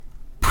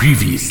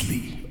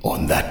Previously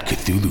on that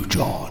Cthulhu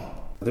John.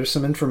 There's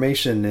some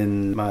information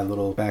in my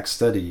little back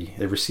study,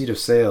 a receipt of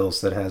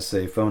sales that has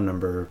a phone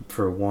number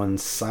for one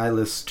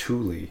Silas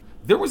Tooley.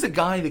 There was a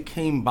guy that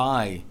came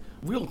by,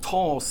 real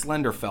tall,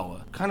 slender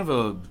fella, kind of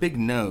a big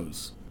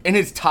nose. In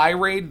his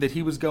tirade that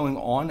he was going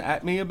on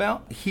at me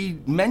about, he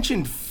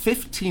mentioned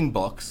 15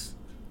 books,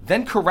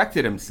 then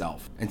corrected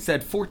himself and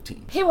said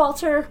 14. Hey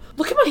Walter,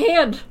 look at my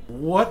hand.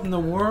 What in the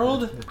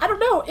world? I don't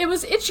know, it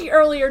was itchy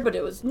earlier, but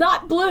it was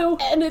not blue,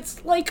 and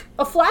it's like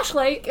a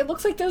flashlight. It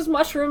looks like those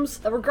mushrooms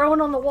that were growing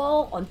on the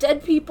wall on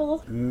dead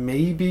people.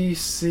 Maybe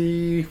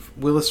see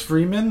Willis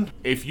Freeman?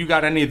 If you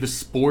got any of the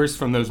spores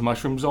from those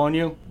mushrooms on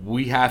you,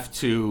 we have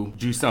to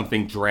do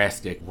something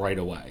drastic right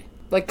away.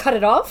 Like cut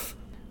it off?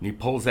 And he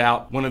pulls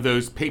out one of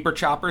those paper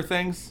chopper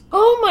things.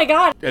 Oh my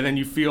god. And then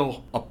you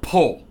feel a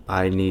pull.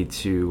 I need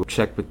to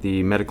check with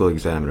the medical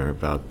examiner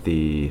about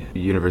the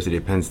University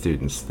of Penn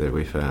students that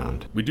we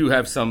found. We do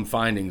have some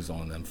findings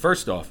on them.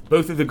 First off,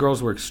 both of the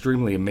girls were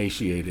extremely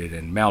emaciated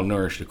and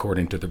malnourished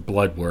according to their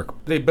blood work.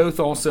 They both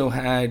also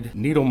had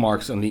needle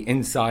marks on the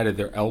inside of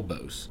their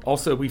elbows.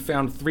 Also, we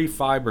found 3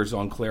 fibers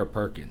on Claire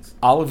Perkins.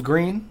 Olive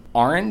green,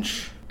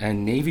 orange,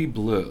 and navy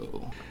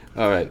blue.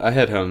 All right, I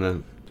head home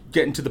then.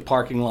 Get into the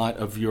parking lot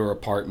of your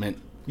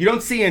apartment. You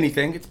don't see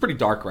anything. It's pretty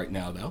dark right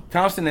now, though.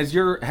 Thompson, as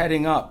you're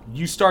heading up,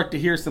 you start to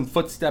hear some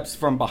footsteps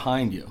from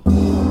behind you.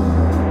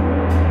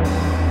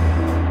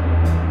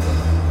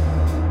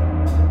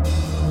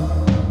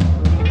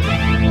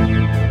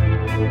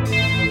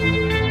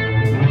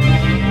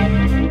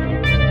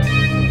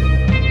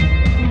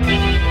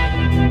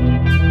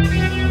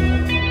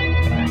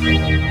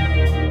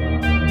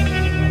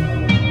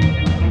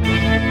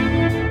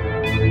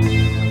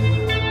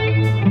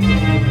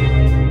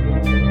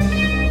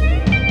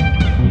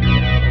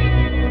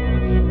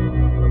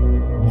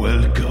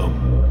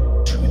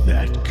 Welcome to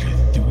that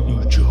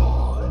Cthulhu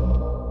John.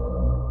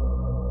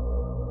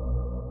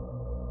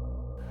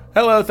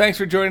 Hello, thanks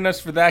for joining us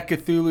for that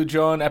Cthulhu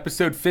John,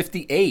 episode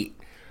 58.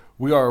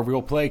 We are a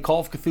real play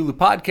Call of Cthulhu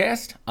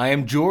podcast. I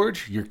am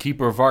George, your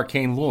keeper of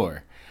arcane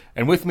lore.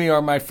 And with me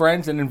are my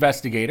friends and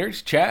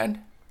investigators,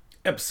 Chad.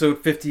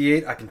 Episode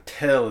 58, I can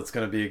tell it's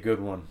going to be a good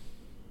one.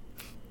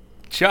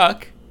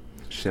 Chuck.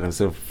 Shit, I'm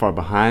so far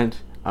behind.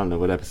 I don't know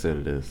what episode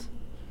it is.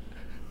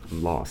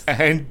 I'm lost.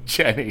 And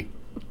Jenny.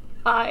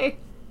 Hi.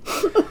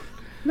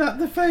 Not in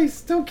the face,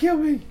 don't kill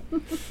me.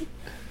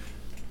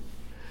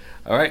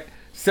 All right.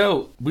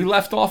 So we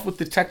left off with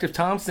Detective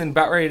Thompson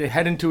about ready to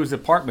head into his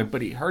apartment,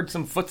 but he heard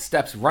some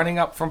footsteps running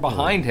up from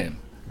behind him.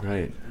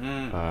 Right.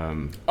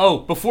 Oh,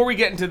 before we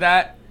get into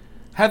that,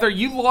 Heather,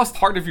 you lost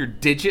part of your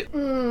digit. I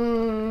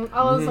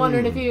was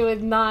wondering if you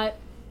would not...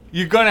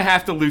 You're going to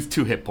have to lose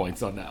 2 hit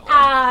points on that one.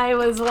 I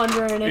was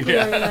wondering if you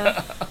Yeah. were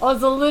gonna... I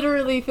was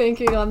literally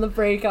thinking on the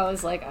break, I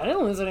was like, I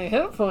didn't lose any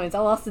hit points. I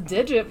lost a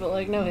digit, but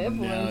like no hit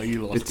No, points.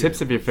 you lost The tips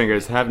of your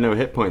fingers have no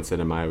hit points in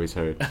them, I always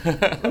heard.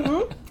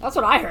 That's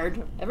what I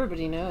heard.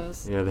 Everybody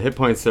knows. Yeah, the hit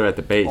points are at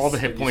the base. All the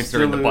hit points You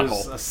are in the still lose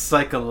butthole. a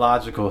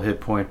psychological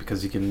hit point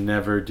because you can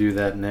never do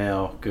that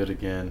nail good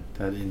again.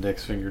 That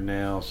index finger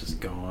nail is just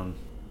gone.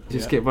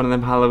 Just get one of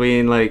them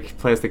Halloween, like,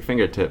 plastic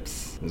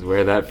fingertips. Just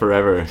wear that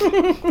forever.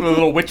 A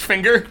little witch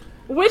finger.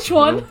 Which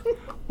one?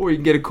 Or you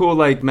can get a cool,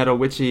 like, metal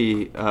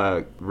witchy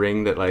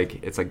ring that,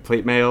 like, it's like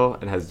plate mail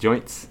and has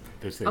joints.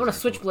 Those things I want a are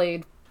cool.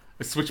 switchblade.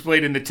 A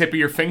switchblade in the tip of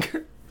your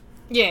finger.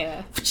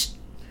 Yeah.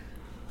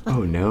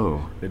 Oh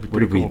no! That'd be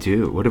What did pretty we cool.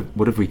 do?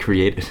 What have we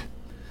created?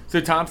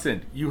 So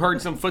Thompson, you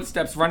heard some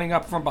footsteps running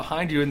up from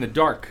behind you in the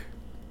dark.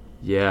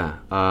 Yeah.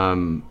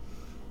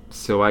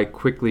 So I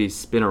quickly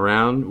spin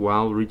around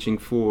while reaching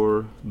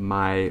for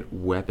my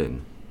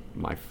weapon,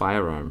 my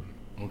firearm.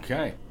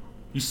 Okay.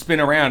 You spin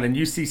around and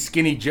you see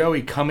Skinny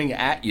Joey coming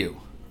at you.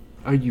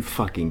 Are you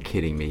fucking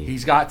kidding me?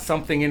 He's got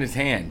something in his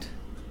hand.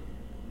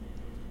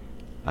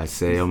 I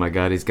say, oh my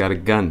god, he's got a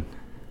gun.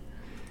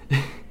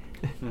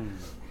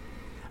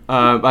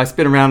 I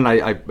spin around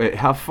and I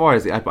how far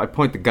is he? I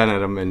point the gun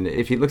at him, and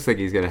if he looks like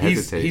he's gonna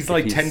hesitate, He's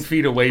like 10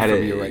 feet away at from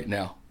a- you right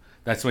now.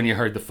 That's when you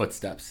heard the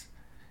footsteps.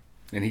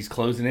 And he's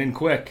closing in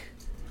quick.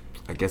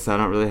 I guess I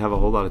don't really have a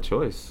whole lot of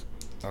choice.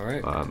 All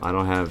right. I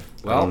don't have.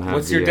 Well, I don't have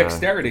what's your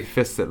dexterity?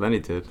 Fists that Lenny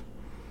did.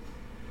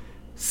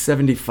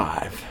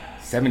 75.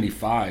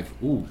 75.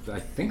 Ooh,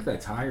 I think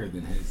that's higher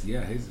than his.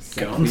 Yeah, his is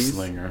 70.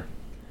 Gunslinger.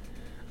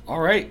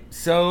 All right.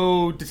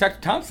 So,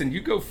 Detective Thompson,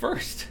 you go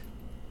first.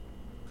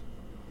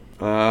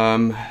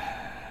 Well,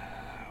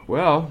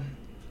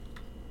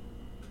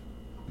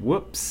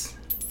 whoops.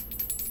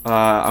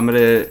 I'm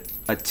gonna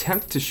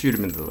attempt to shoot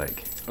him in the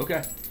leg,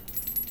 Okay.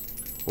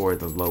 or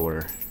the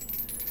lower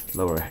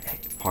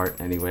part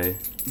anyway.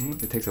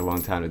 Mhm. It takes a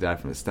long time to die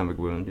from a stomach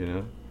wound, you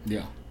know.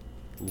 Yeah.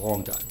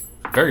 Long time.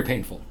 Very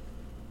painful.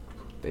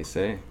 They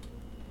say.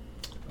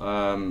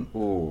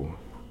 Ooh,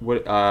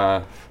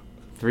 what?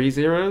 3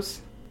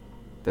 zeros?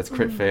 That's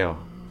crit fail,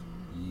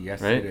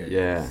 Yes, right? it is.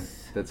 Yeah,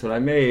 that's what I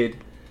made.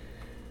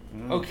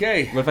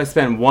 Okay. What if I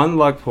spend 1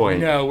 luck point?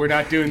 No, we're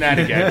not doing that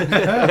again.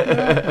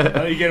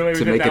 You get away To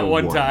with it make that it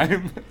one one.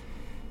 time.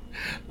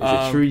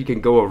 it true you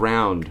can go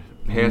around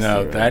past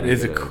No, here that and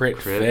is a get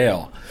crit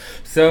fail.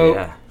 So,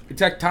 Yeah.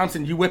 Detective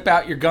Thompson, you whip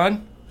out your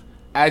gun.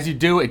 As you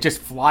do, it just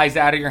flies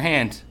out of your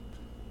hand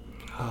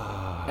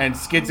and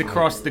skids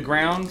across the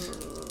ground.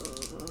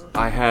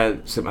 I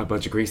had a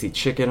bunch of greasy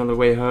chicken on the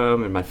way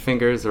home, and my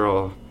fingers are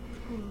all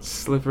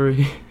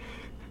slippery.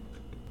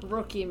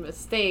 Rookie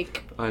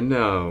mistake. I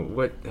know.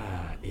 What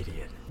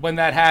idiot. When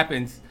that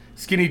happens,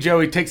 Skinny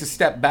Joey takes a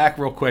step back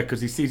real quick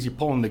because he sees you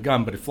pulling the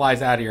gun, but it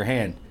flies out of your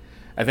hand.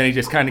 And then he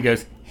just kind of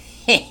goes,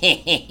 and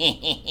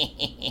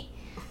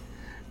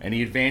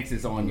he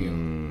advances on you.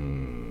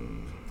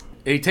 And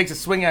he takes a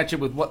swing at you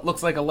with what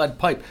looks like a lead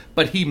pipe,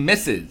 but he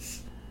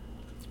misses.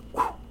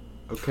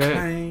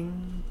 Okay.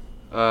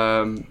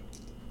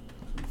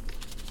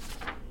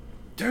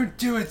 Don't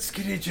do it,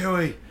 Skinny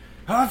Joey.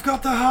 I've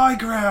got the high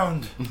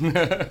ground.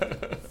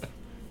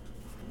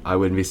 I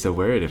wouldn't be so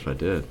worried if I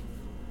did.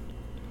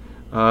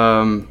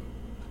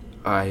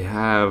 I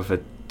have a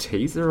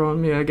taser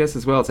on me, I guess,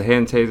 as well. It's a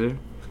hand taser.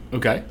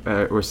 Okay.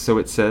 Or so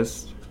it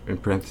says, in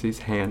parentheses,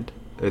 hand.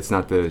 It's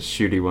not the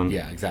shooty one.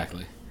 Yeah,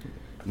 exactly.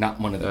 Not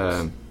one of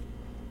those.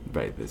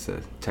 Right, it's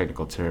a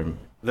technical term.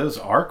 Those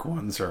arc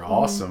ones are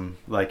awesome.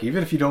 Like,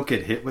 even if you don't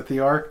get hit with the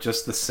arc,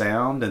 just the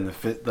sound and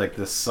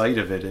the sight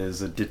of it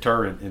is a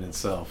deterrent in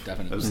itself.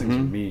 Definitely. Those things are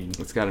mean.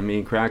 It's got a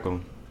mean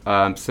crackle.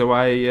 So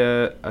I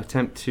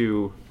attempt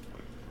to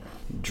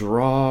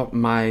draw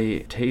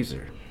my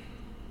taser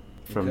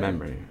from Okay.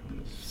 memory.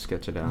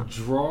 Sketch it out.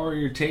 Draw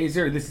your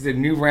taser. This is a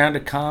new round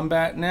of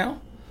combat now.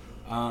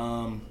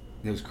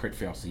 It was crit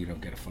fail, so you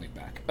don't get a fight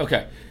back.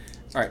 Okay.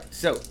 All right.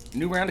 So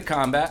new round of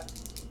combat,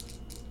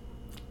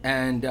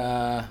 and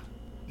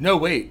no,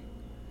 wait,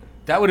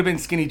 that would have been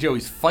Skinny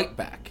Joey's fight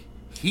back.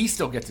 He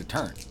still gets a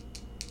turn.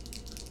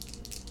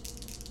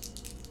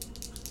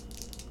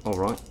 All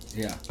right.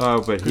 Yeah. Oh,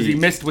 but Because he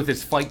missed with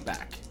his fight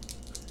back.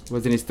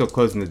 wasn't he still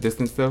closing the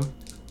distance though?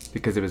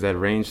 Because it was at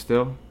range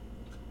still.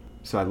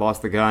 So I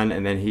lost the gun,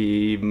 and then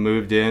he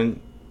moved in.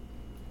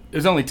 It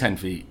was only 10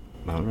 feet,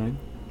 All right.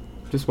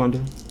 Just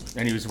wondering.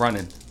 and he was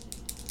running.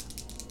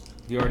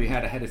 He already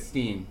had a head of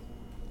steam.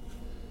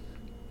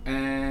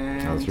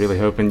 And I was really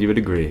hoping you would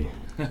agree.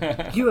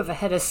 You have a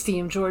head of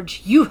steam,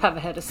 George. You have a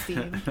head of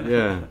steam.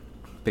 Yeah.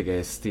 Big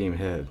ass steam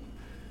head.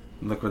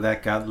 Look where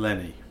that got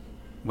Lenny.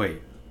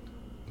 Wait.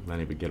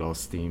 Lenny would get all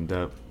steamed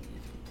up.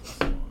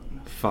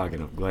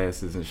 Fogging up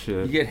glasses and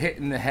shit. you get hit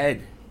in the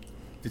head,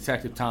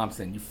 Detective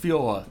Thompson. You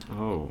feel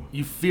Oh.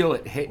 you feel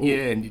it hit you,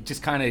 and you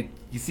just kind of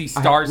you see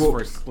stars well-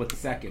 for a split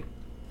second.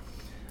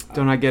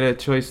 Don't I get a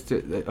choice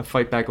to a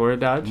fight back or a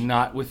dodge?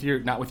 Not with your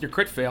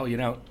crit fail, you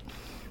know.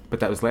 But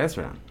that was last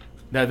round.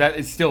 No, that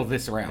is still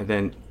this round. And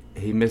then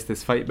he missed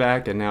his fight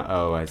back, and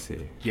now I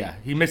see. Yeah,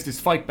 he missed his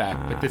fight back,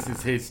 but this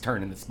is his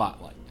turn in the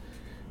spotlight,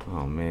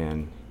 Oh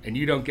man. and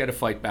you don't get a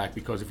fight back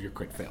because of your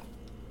crit fail.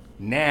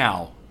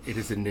 Now it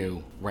is a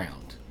new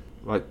round.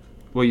 What?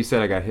 Well, you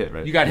said I got hit,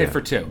 right? You got hit Yeah, for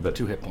two but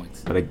 2 hit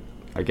points, But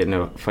I get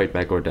no fight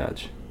back or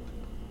dodge.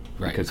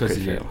 right? because Because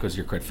crit fail. of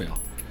your crit fail.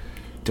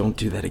 Don't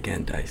do that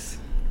again, Dice.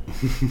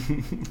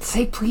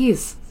 Say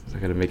please. I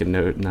gotta make a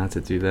note not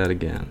to do that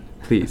again.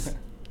 Please.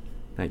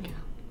 Thank you.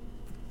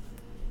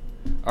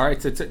 All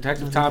right, so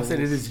Detective Thompson,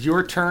 it is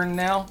your turn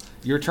now.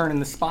 Your turn in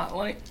the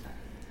spotlight.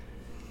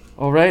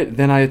 All right,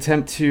 then I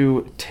attempt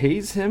to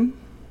tase him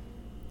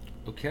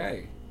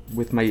Okay.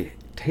 with my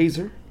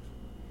taser.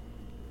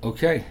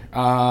 Okay.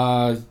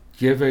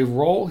 Give a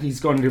roll. He's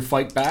going to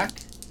fight back.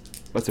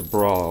 That's a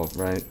brawl,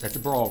 right? That's a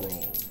brawl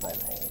roll. Brawl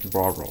roll.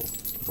 Brawl roll.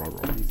 Brawl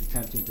roll. He's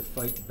attempting to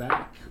fight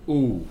back.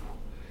 Ooh.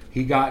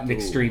 He got an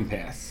extreme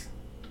pass.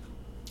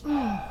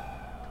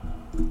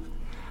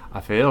 I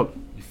failed.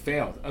 You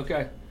failed.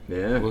 Okay.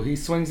 Yeah. Well, he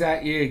swings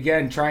at you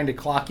again, trying to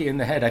clock you in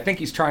the head. I think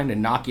he's trying to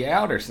knock you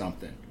out or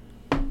something.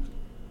 And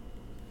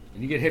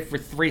you get hit for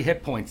 3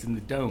 hit points in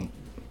the dome.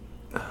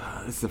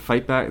 This is a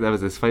fight back. That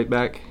was his fight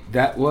back.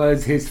 That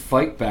was his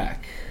fight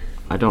back.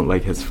 I don't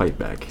like his fight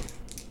back.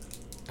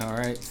 All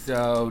right.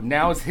 So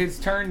now it's his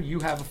turn. You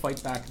have a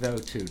fight back, though,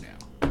 too,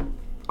 now.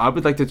 I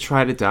would like to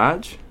try to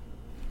dodge.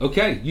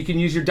 Okay. You can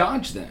use your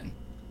dodge then.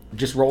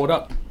 Just roll it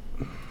up.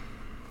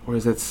 Or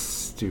is that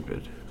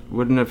stupid?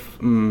 Wouldn't have...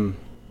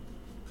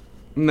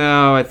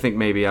 No, I think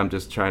maybe I'm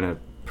just trying to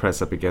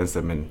press up against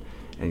him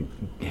and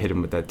hit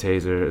him with that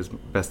taser as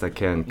best I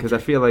can. Because I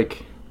feel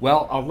like...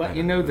 Well, I'll let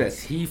you know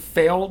this. He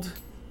failed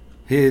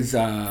his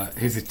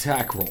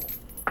attack roll.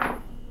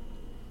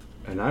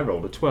 And I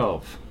rolled a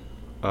 12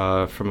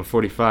 from a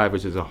 45,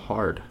 which is a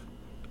hard.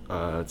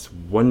 It's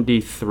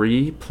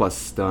 1d3 plus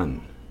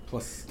stun.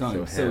 Plus stun.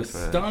 So So half,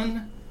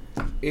 stun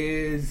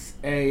is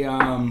a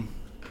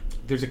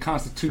there's a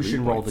Constitution 3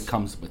 roll points. that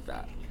comes with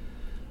that.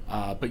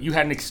 But you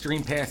had an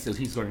extreme pass, so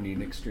he's going to need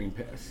an extreme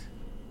pass.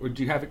 Or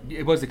do you have it?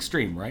 It was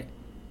extreme, right?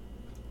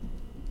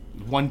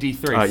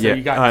 1d3. So Yeah.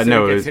 you got. So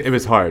No, he gets it hit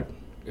was for- hard.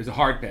 It was a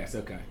hard pass.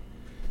 Okay.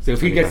 So if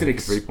So he gets got an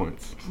 3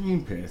 points.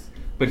 extreme pass,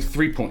 but it's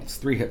 3 points,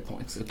 3 hit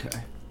points. Okay.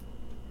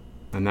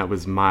 And that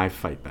was my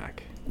fight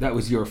back. That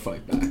was your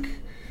fight back.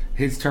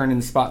 His turn in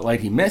the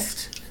spotlight, he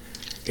missed.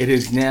 It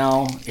is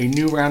now a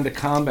new round of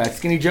combat.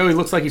 Skinny Joey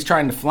looks like he's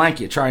trying to flank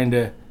you, trying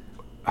to...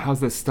 How's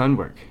the stun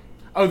work?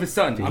 Oh, the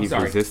stun. Did I'm he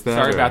sorry. resist that,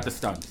 Sorry or- about the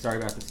stun. This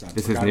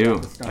is Forgot new.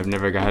 about the stun. I've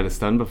never had a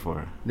stun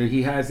before. No,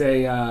 he has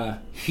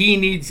a... he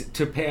needs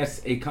to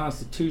pass a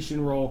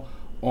Constitution roll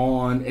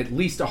on at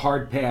least a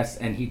hard pass,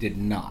 and he did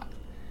not.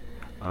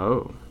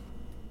 Oh.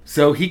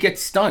 So he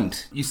gets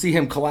stunned. You see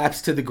him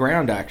collapse to the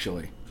ground,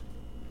 actually.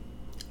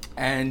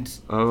 And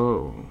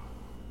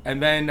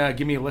then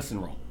give me a listen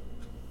roll.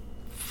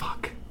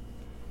 Fuck.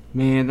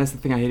 Man, that's the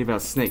thing I hate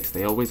about snakes.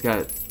 They always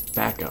got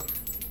backup.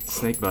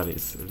 Snake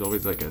buddies. There's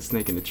always like a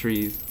snake in the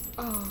trees.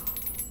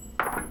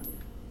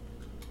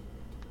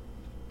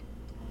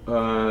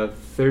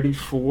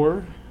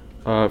 34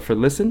 for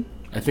listen.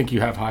 I think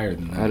you have higher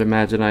than that. I'd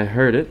imagine I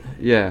heard it.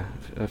 Yeah,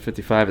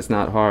 55 is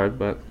not hard,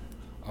 but...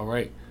 All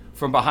right.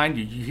 From behind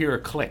you, you hear a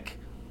click.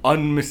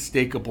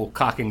 Unmistakable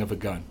cocking of a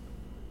gun.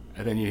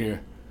 And then you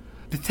hear,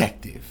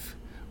 Detective,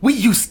 we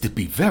used to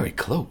be very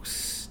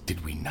close,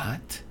 did we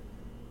not?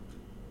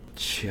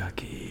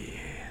 Chucky.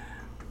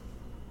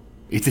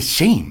 It's a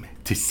shame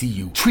to see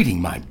you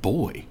treating my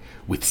boy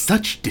with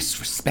such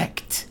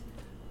disrespect.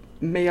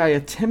 May I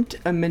attempt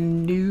a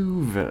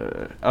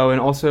maneuver? Oh, and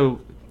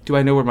also, do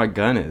I know where my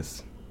gun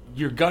is?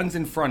 your gun's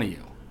in front of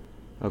you.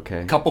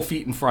 Okay. A couple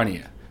feet in front of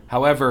you.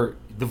 However,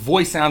 the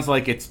voice sounds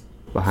like it's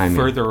Behind me.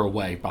 further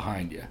away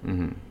behind you.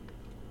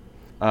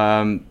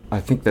 Mm-hmm. I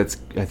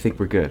think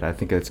we're good. I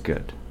think that's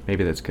good.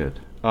 Maybe that's good.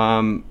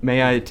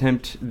 May I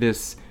attempt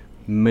this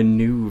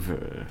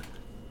maneuver?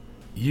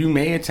 You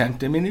may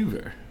attempt a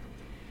maneuver.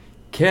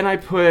 Can I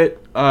put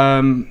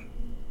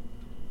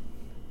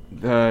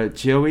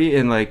Joey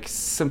in like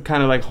some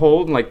kind of like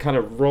hold and like kind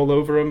of roll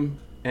over him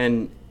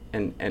and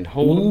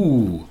hold him?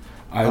 Ooh,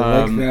 I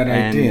like that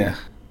idea.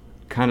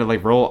 Kind of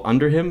like roll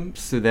under him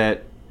so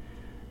that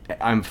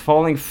I'm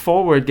falling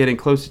forward, getting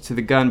closer to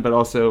the gun, but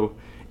also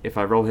if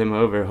I roll him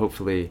over,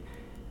 hopefully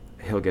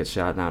he'll get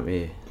shot, not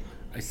me.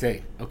 I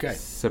see. Okay.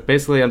 So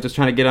basically, I'm just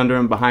trying to get under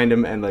him, behind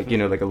him, and like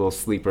like a little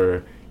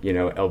sleeper,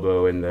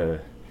 elbow in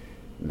the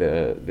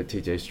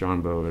TJ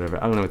Strongbow or whatever.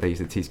 I don't know what they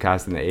used to teach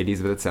cost in the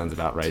 80s, but that sounds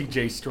about right.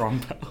 TJ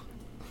Strongbow.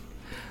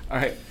 All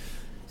right.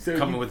 So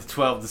Coming with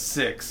 12 to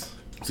 6.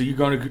 So you're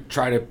going to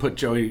try to put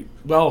Joey...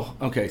 Well,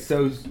 okay,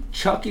 so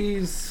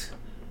Chucky's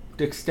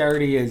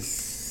dexterity is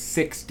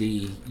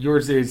 60.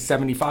 Yours is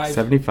 75?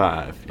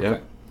 75, yep.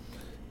 Okay.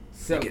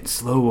 So Getting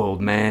slow, old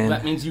man.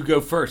 that means you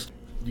go first.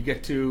 You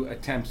get to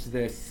attempt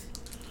this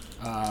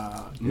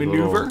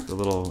maneuver. The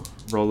little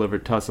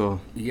rollover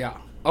tussle. Yeah.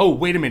 Oh,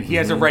 wait a minute. He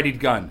has a readied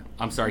gun.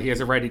 I'm sorry. He has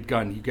a readied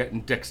gun. You get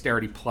in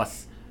dexterity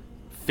plus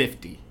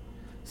 50.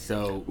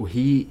 So...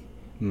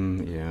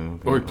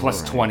 Or plus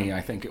all right. 20, I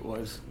think it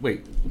was.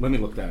 Wait, let me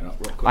look that up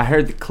real quick. I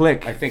heard the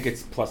click. I think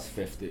it's plus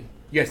 50.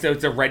 Yeah, so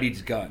it's a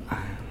readied gun.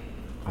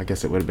 I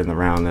guess it would have been the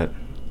round that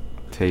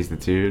tased the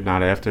two,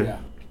 not after. Yeah.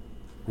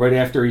 Right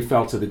after he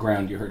fell to the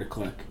ground, you heard a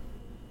click.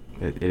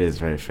 It is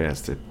very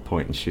fast to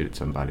point and shoot at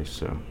somebody,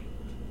 so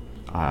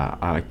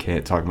I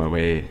can't talk my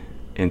way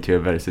into a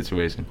better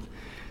situation.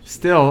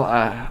 Still,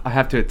 I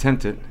have to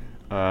attempt it.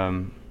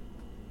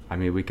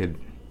 We could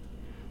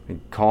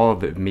call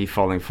me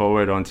falling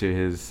forward onto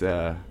his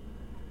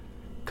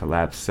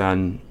collapsed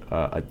son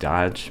a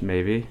dodge,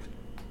 maybe,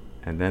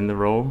 and then the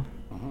roll.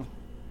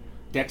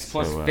 Dex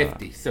plus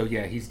 50, so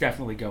yeah, he's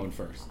definitely going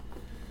first.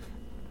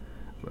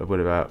 What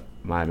about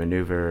my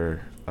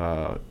maneuver,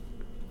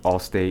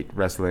 all-state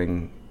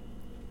wrestling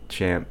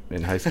champ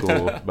in high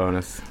school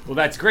bonus? Well,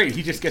 that's great.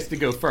 He just gets to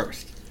go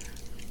first.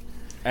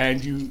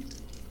 And you...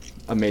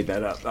 I made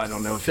that up. I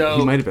don't know if So-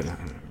 he might have been. I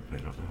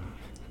don't know.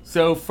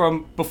 So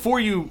from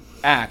before you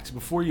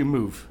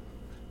move,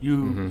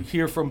 you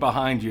hear from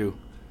behind you,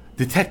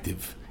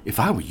 Detective, if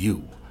I were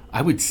you,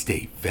 I would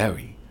stay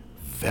very,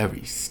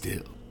 very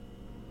still.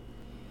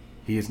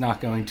 he is not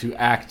going to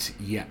act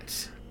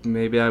yet.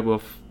 Maybe I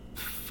will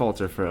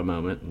falter for a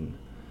moment and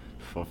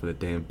fall for the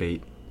damn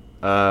bait.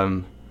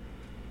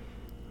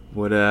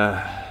 What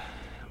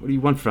do you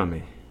want from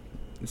me?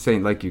 This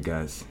ain't like you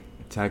guys.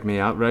 Attack me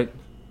outright?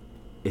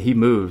 If he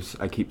moves,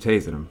 I keep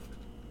tasing him.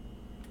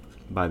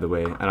 By the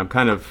way, and I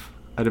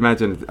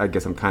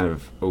guess I'm kind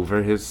of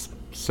over his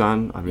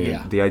son. I mean,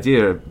 Yeah. The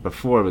idea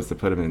before was to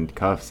put him in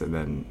cuffs, and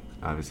then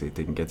obviously it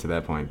didn't get to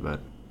that point, but...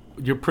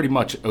 You're pretty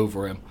much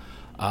over him.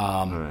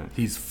 right.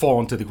 He's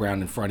fallen to the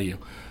ground in front of you.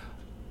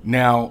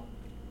 Now,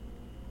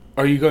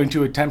 are you going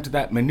to attempt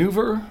that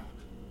maneuver?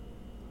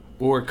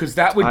 Or, because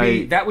that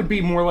would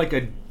be more like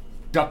a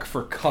duck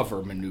for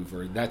cover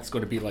maneuver. That's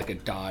going to be like a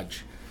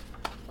dodge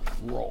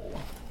roll.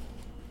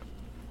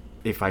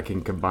 If I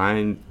can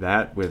combine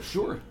that with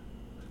Sure.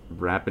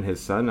 wrapping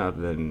his son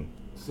up, then...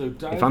 So If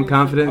diving I'm for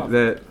confident cover.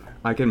 that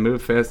I can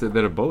move faster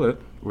than a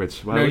bullet,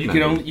 which... why No, wouldn't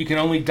I be? you can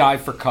only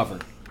dive for cover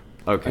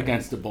Okay.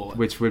 against a bullet.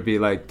 Which would be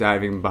like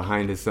diving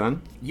behind his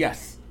son?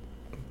 Yes.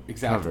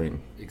 Exactly.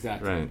 Covering.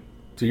 Exactly. Right.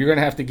 So you're going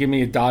to have to give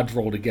me a dodge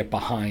roll to get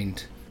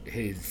behind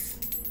his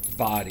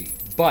body.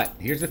 But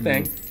here's the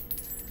thing.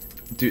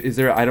 Is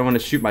there... I don't want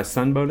to shoot my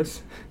son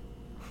bonus?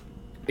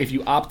 If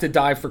you opt to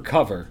dive for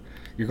cover,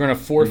 You're going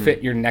to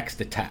forfeit your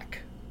next attack.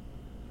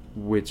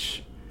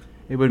 Which,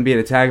 it wouldn't be an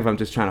attack if I'm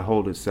just trying to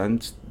hold his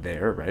son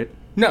there, right?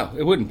 No,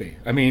 it wouldn't be.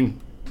 I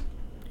mean,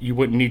 you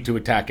wouldn't need to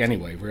attack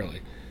anyway, really.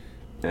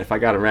 And if I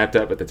got him wrapped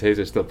up but the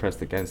taser still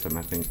pressed against him,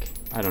 I think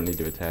I don't need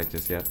to attack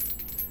just yet.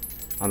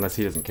 Unless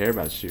he doesn't care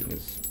about shooting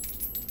his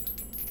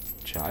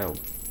child.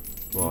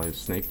 Well, his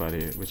snake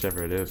buddy,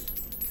 whichever it is.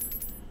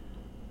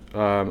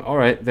 All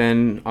right,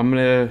 then I'm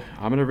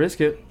gonna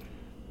risk it.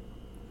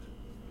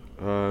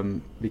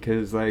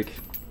 Because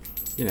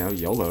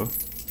YOLO,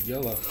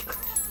 YOLO.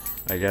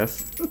 I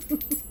guess.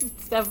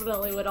 It's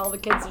definitely what all the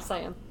kids are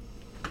saying.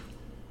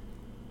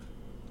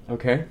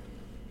 Okay.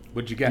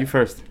 What'd you get? You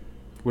first.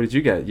 What did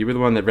you get? You were the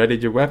one that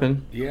readied your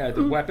weapon. Yeah,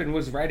 the weapon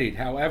was readied.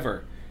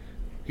 However,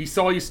 he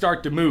saw you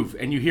start to move,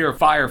 and you hear a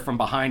fire from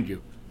behind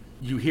you.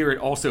 You hear it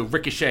also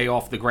ricochet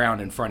off the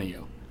ground in front of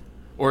you.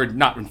 Or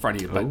not in front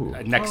of you,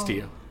 but next to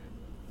you.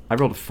 I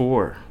rolled a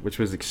 4, which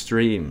was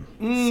extreme.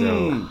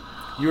 So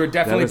you are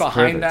definitely that was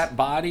behind perfect. that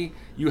body.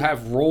 You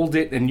have rolled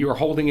it, and you're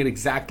holding it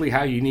exactly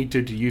how you need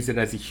to use it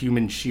as a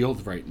human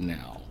shield right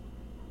now.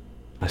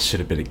 I should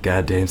have been a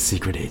goddamn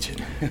secret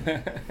agent.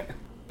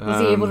 Was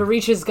he able to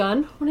reach his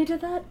gun when he did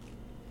that?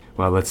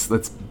 Well, let's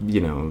let's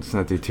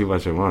not do too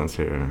much at once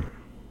here.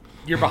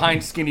 You're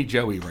behind Skinny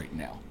Joey right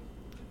now.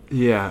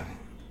 Yeah.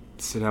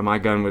 So now my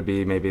gun would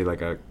be maybe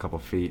like a couple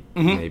feet,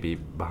 maybe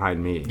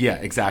behind me. Yeah,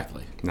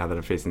 exactly. Now that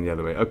I'm facing the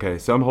other way. Okay,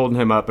 so I'm holding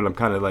him up, and I'm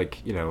kind of like,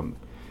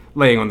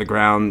 laying on the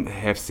ground,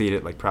 half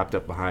seated, like propped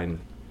up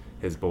behind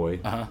his boy.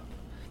 Uh-huh.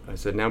 I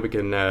said, now we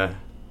can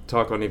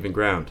talk on even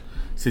ground.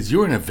 Says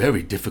you're in a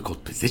very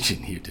difficult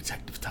position here,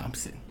 Detective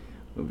Thompson.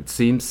 Well, it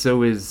seems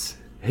so is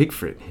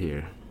Higfrid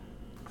here.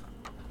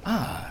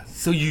 Ah,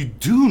 so you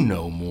do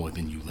know more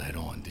than you let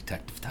on,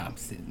 Detective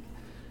Thompson.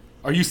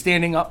 Are you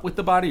standing up with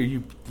the body, or are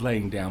you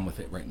laying down with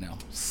it right now?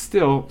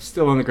 Still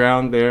on the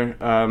ground there.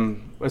 Well,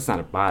 it's not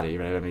a body,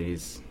 right? I mean,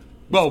 he's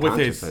With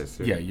conscious, I his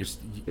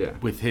assume.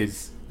 with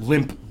his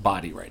limp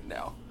body right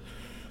now.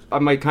 I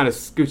might kind of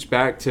scooch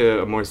back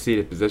to a more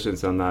seated position,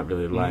 so I'm not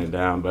really lying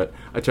down. But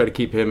I try to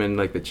keep him in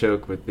like the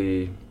choke with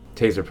the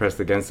taser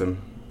pressed against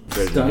him.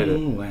 Ready to hit it.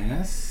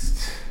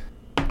 Last.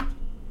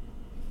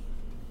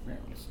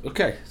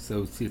 Okay,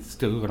 so it's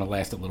still going to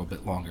last a little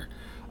bit longer.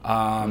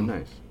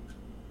 Nice.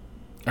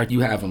 Or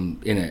you have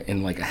him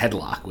in like a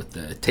headlock with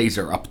the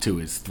taser up to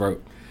his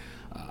throat.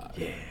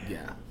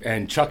 Yeah.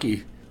 And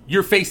Chucky,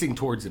 you're facing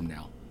towards him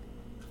now.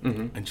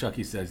 Mm-hmm. And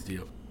Chucky says to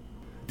you,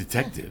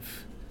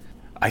 Detective,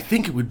 I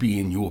think it would be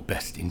in your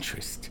best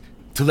interest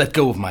to let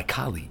go of my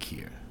colleague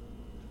here.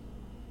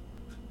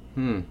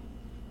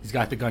 he's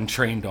got the gun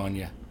trained on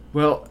you.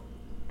 Well,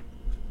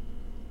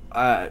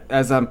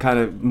 as I'm kind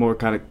of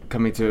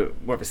coming to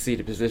more of a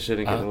seated position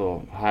and getting a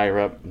little higher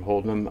up and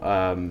holding him,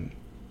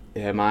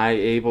 am I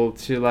able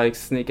to like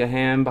sneak a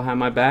hand behind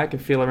my back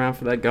and feel around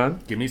for that gun?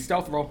 Give me a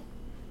stealth roll.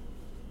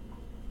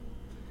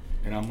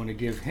 And I'm going to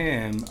give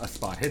him a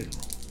spot hidden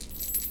roll.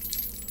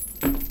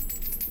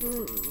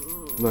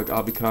 Look,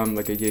 I'll become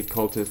like a gig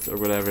cultist or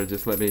whatever.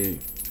 Just let me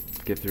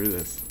get through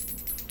this.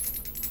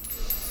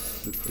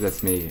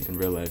 That's me in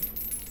real life.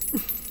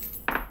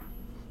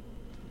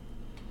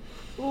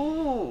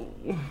 Ooh.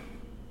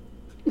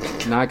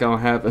 Not gonna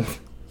happen.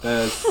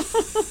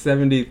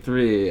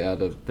 73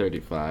 out of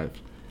 35.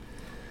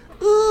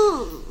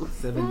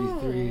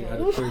 73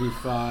 out of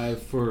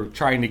 35 for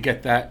trying to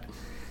get that.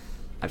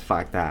 I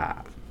fucked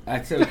that.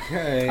 That's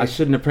okay. I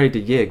shouldn't have prayed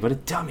to Yig. What a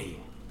dummy.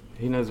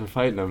 He knows we're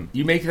fighting him.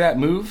 You make that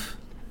move,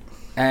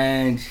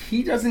 and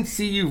he doesn't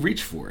see you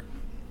reach for it.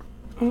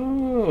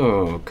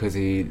 Oh, because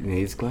he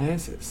needs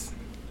glasses.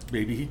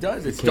 Maybe he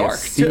does. It's Can't dark,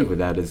 see too.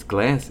 without his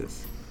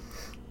glasses.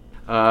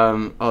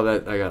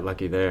 That I got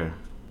lucky there.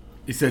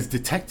 It says,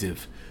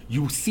 Detective,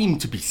 you seem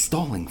to be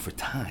stalling for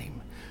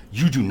time.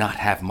 You do not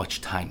have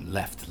much time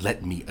left,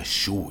 let me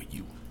assure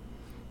you.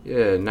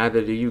 Yeah,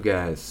 neither do you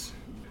guys.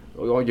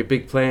 All your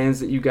big plans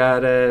that you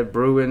got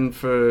brewing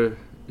for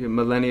your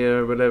millennia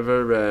or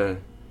whatever,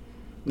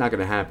 not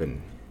gonna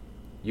happen.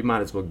 You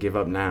might as well give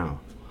up now.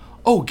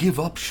 Oh, give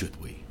up,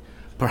 should we?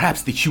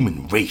 Perhaps the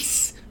human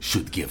race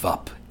should give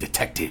up,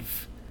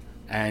 Detective.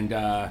 And,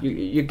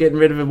 You're getting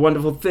rid of a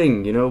wonderful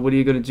thing, you know? What are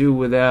you gonna do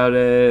without,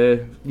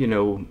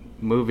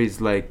 movies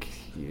like,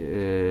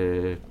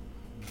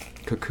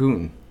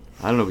 Cocoon?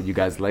 I don't know what you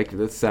guys like, but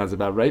that sounds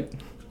about right.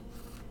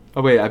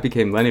 Oh wait, I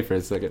became Lenny for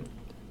a second.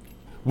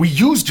 We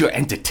used your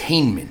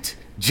entertainment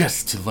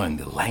just to learn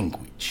the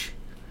language.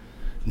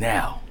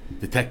 Now,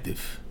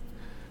 Detective,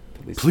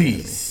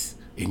 please,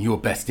 in your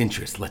best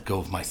interest, let go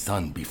of my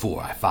son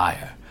before I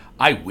fire.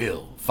 I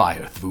will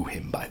fire through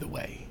him, by the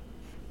way.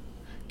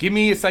 give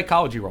me a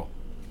psychology roll.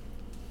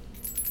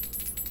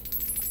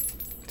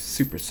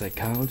 Super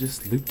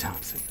psychologist Luke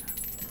Thompson.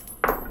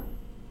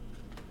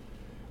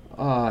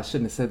 Oh, I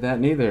shouldn't have said that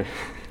neither.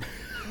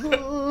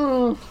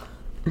 I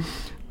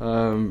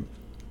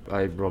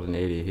rolled an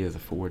 80. He has a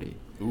 40.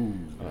 Ooh,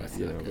 that's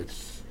not good. Which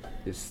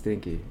is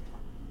stinky.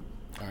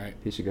 All right.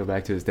 He should go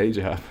back to his day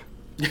job.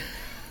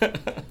 All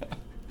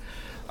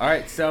All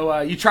right,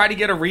 so you try to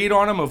get a read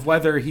on him of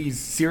whether he's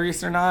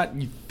serious or not.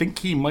 You think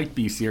he might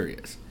be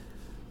serious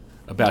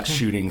about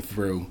shooting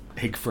through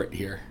Higfrit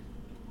here.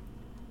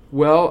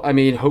 Well, I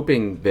mean,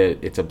 hoping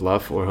that it's a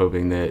bluff or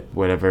hoping that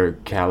whatever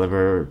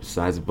caliber or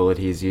size of bullet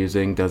he's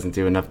using doesn't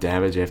do enough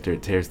damage after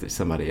it tears through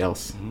somebody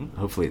else. Mm-hmm.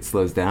 Hopefully it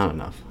slows down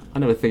enough. I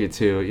know a thing or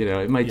two,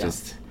 it might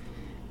just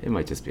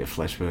be a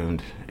flesh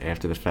wound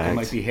after the fact. It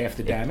might be half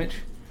the damage.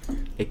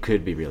 It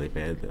could be really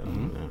bad, though.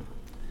 Mm-hmm.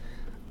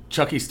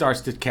 Chucky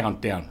starts to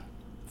count down.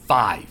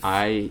 5.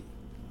 I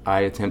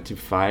attempt to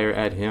fire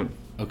at him.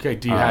 Okay,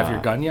 do you have your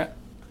gun yet?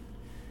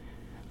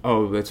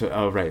 Oh,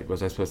 right.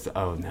 Was I supposed to?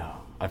 Oh, no.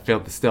 I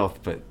failed the stealth,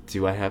 but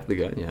do I have the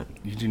gun yet?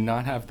 You do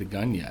not have the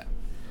gun yet.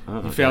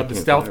 You failed the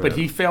stealth, but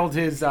he failed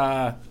his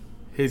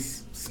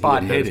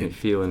spot hidden.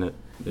 Feeling it.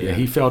 Yeah,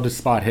 he failed his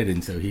spot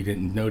hidden, so he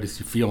didn't notice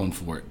you feeling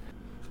for it.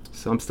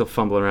 So I'm still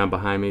fumbling around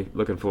behind me,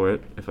 looking for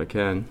it, if I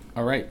can.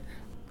 All right.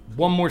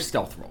 One more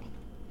stealth roll.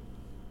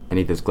 I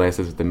need those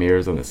glasses with the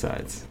mirrors on the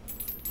sides.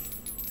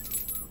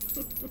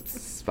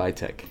 Spy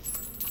tech.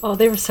 Oh,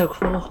 they were so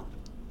cool.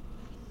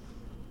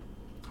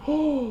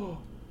 Oh,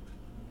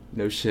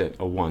 no shit.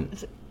 A 1.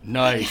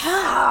 Nice.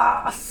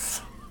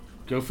 Yes!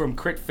 Go from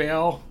crit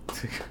fail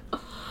to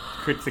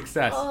crit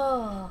success.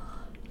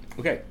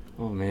 Okay.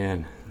 Oh,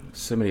 man.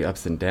 So many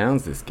ups and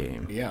downs this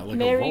game. Yeah, like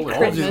Merry a roller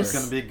Christmas. coaster. It's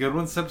going to be a good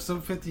one. It's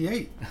episode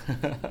 58.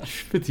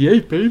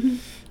 58, baby.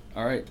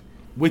 All right.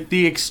 With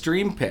the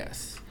extreme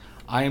pass,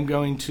 I am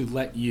going to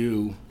let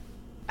you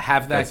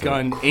have that That's a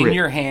gun crit. in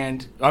your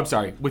hand. I'm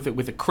sorry, with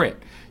a crit.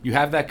 You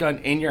have that gun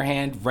in your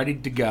hand, ready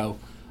to go.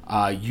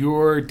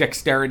 Your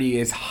dexterity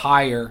is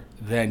higher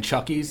than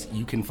Chucky's.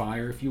 You can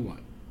fire if you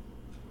want.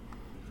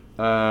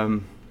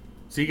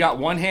 So you got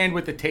one hand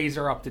with the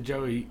taser up to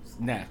Joey's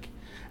neck,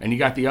 and you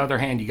got the other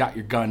hand. You got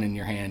your gun in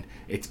your hand.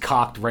 It's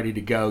cocked, ready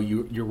to go.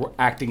 You're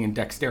acting in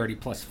dexterity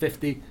plus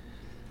 50.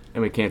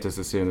 And we can't just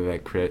assume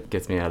that crit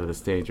gets me out of this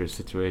dangerous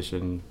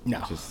situation.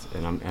 No.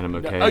 And I'm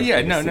okay. Oh yeah,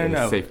 in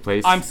a safe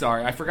place. I'm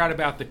sorry, I forgot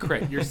about the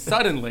crit. You're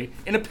suddenly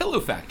in a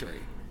pillow factory.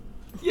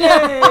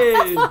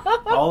 Yay!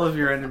 All of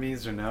your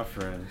enemies are now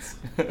friends.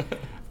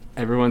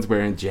 Everyone's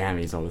wearing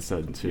jammies all of a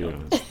sudden too.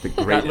 It's the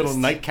Got greatest. little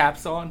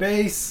nightcaps on.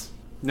 Base.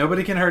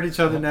 Nobody can hurt each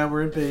other now.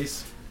 We're in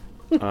base.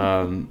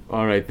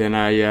 All right, then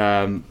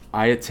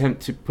I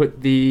attempt to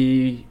put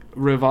the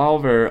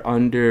revolver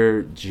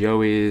under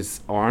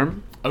Joey's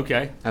arm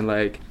Okay.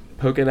 and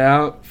poke it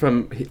out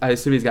from. I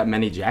assume he's got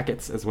many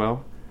jackets as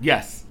well.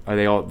 Yes. Are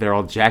they all? They're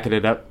all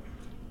jacketed up.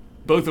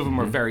 Both of them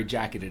are very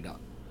jacketed up.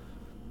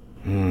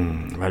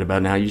 Right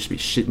about now, you should be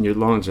shitting your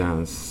long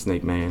johns,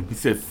 Snake Man. He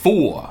said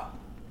 4.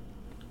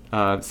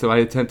 So I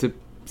attempt to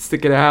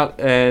stick it out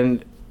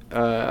and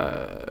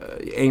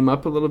aim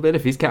up a little bit.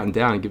 If he's counting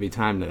down, give me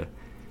time to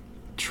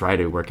try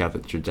to work out the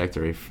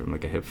trajectory from a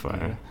hip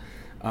fire.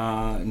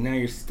 Now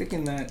you're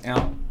sticking that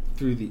out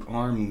through the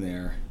arm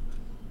there.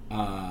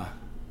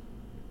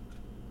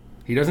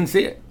 He doesn't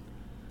see it.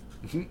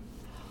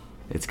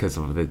 It's because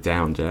of the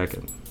down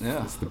jacket.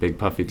 Yeah. It's the big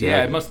puffy jacket.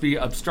 Yeah, it must be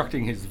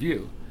obstructing his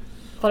view.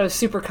 Thought it was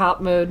Super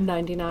Cop mode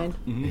 99.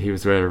 He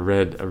was wearing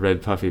a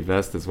red puffy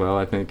vest as well,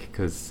 I think,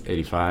 because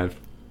 85.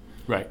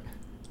 Right.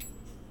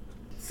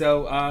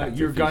 So Active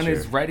your gun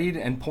is feature. readied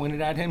and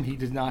pointed at him. He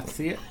does not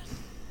see it.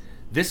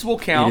 This will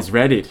count. It is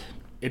readied.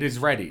 It is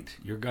readied.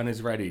 Your gun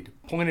is readied.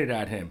 Pointed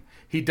at him.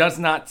 He does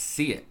not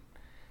see it.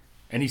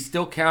 And he's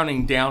still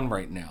counting down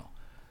right now.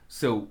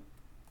 So,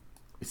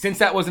 since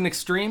that was an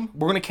extreme,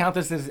 we're going to count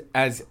this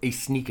as a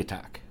sneak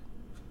attack.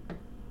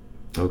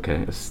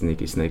 Okay, a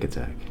sneaky snake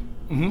attack.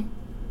 Mm-hmm.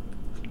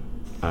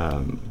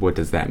 What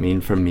does that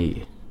mean for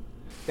me?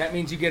 That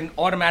means you get an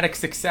automatic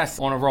success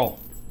on a roll.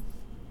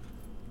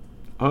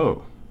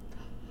 Oh.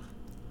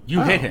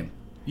 You hit him.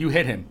 You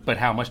hit him. But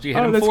how much do you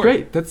hit Oh, him that's for?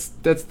 great. That's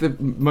the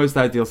most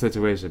ideal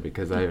situation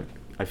because I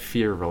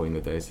fear rolling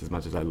the dice as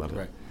much as I love it.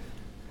 Right.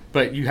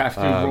 But you have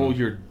to roll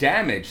your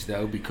damage,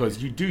 though,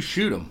 because you do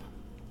shoot him.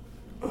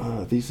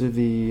 These are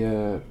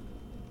the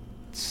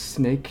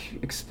snake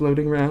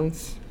exploding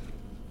rounds.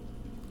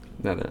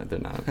 No, they're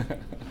not.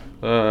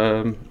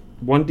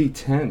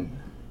 1d10.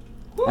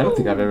 I don't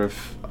think I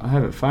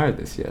haven't fired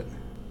this yet.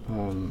 I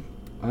don't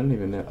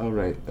even know. Oh,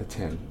 right, a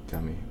 10.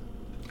 Tell me.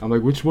 I'm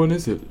like, which one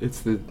is it?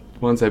 It's the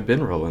ones I've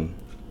been rolling.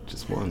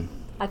 Just one.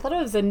 I thought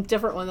it was a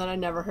different one that I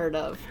never heard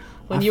of.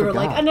 When I you were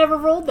like, forgot. I never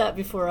rolled that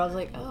before. I was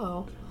like,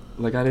 oh.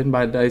 Like, I didn't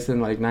buy dice in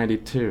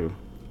 92.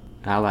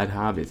 Allied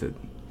Hobbies at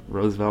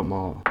Roosevelt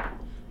Mall.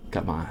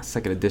 Got my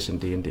 2nd edition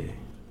D&D.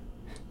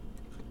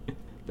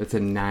 That's a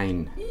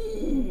 9.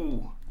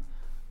 Ooh.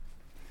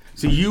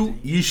 So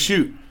you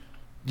shoot.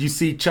 You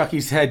see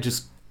Chucky's head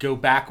just go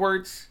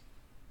backwards,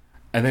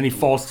 and then he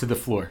falls to the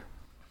floor.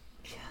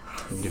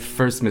 Your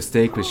first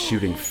mistake was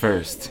shooting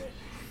first.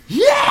 All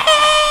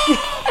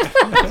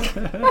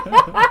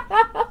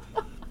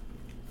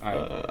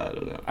right. I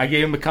don't know. I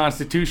gave him a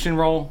constitution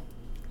roll.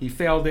 He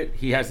failed it.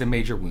 He has a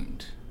major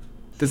wound.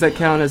 Does that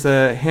count as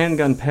a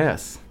handgun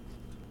pass?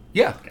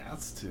 Yeah,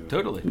 That's too.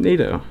 totally.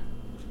 Neato.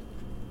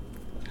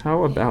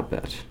 How about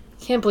that?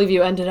 Can't believe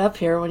you ended up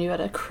here when you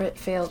had a crit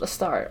fail to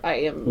start. I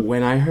am...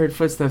 When I heard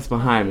footsteps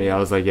behind me, I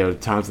was like, yo,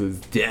 Thompson's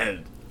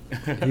dead.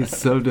 He's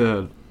so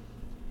dead.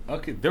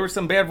 Okay, there were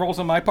some bad rolls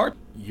on my part.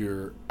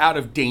 You're out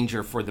of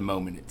danger for the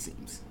moment, it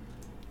seems.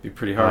 Be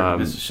pretty hard to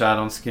miss a shot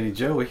on Skinny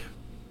Joey.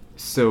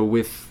 So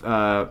with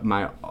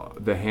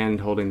the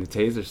hand holding the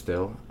taser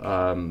still,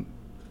 can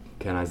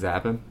I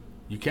zap him?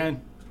 You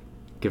can.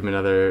 Give him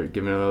another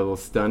little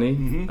stunny.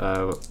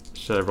 Mm-hmm.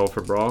 Should I roll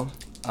for brawl?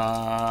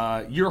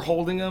 You're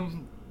holding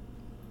him.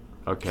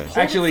 Okay.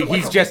 Actually,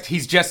 he's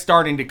just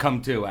starting to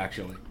come to.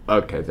 Actually.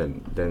 Okay,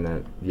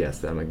 then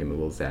yes, I'm gonna give him a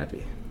little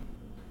zappy.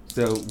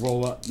 So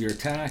roll up your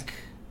attack.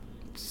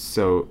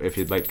 So if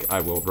you'd like, I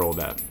will roll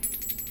that.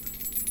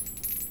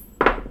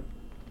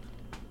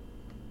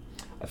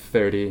 A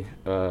 30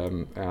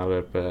 out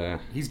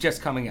of He's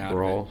just coming out.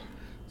 brawl. Of it.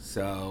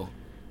 So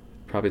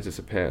probably just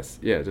a pass.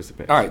 Yeah, just a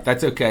pass. all right,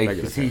 that's okay Regular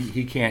because pass.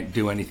 he can't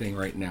do anything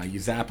right now. You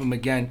zap him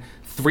again.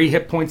 3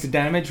 hit points of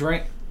damage,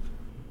 right?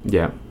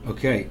 Yeah.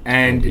 Okay,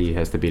 And he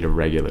has to beat a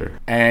regular.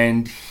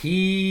 and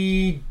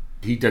he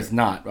does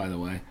not, by the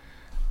way.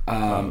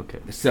 Okay.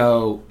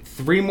 So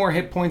 3 more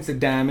hit points of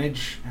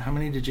damage. How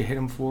many did you hit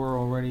him for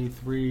already?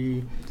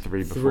 3.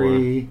 3 before.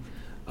 3.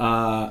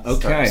 Okay.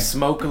 Start to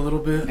smoke a little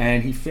bit.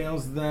 And he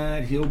fails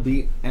that. He'll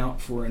be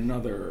out for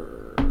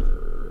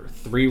another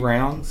 3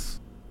 rounds.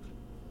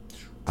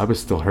 I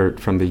was still hurt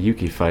from the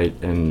Yuki fight,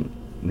 and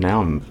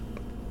now I'm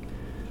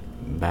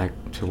back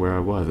to where I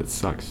was. It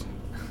sucks.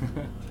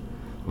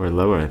 Or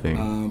lower, I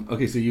think.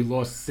 Okay, so you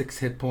lost 6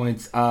 hit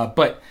points.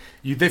 But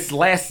this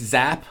last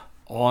zap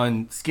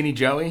on Skinny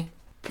Joey,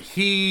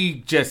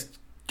 he just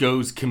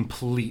goes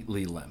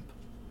completely limp.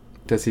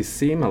 Does he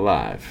seem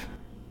alive?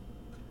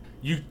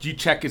 You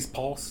check his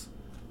pulse,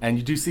 and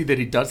you do see that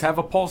he does have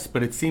a pulse,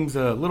 but it seems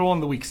a little on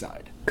the weak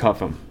side.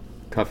 Cuff him.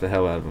 Cuff the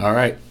hell out of him. All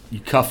right, you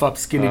cuff up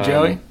Skinny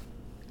Joey.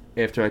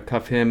 After I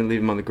cuff him and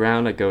leave him on the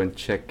ground, I go and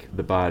check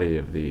the body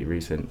of the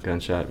recent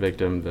gunshot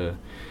victim,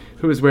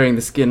 who was wearing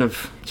the skin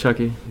of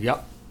Chucky.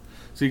 Yep.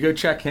 So you go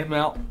check him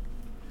out.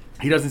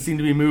 He doesn't seem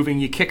to be moving.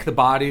 You kick the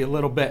body a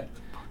little bit.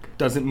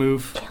 Doesn't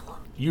move.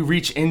 You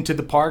reach into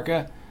the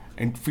parka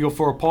and feel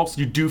for a pulse.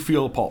 You do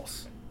feel a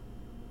pulse.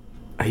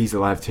 He's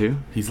alive too?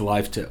 He's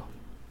alive too.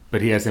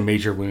 But he has a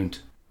major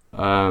wound.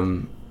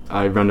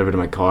 I run over to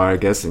my car, I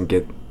guess, and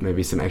get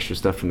maybe some extra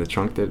stuff from the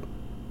trunk that...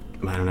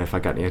 I don't know if I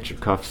got any extra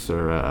cuffs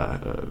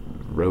or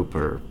rope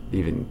or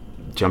even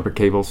jumper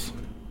cables.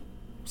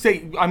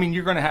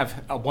 You're going to have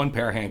 1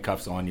 pair of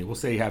handcuffs on you. We'll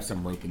say you have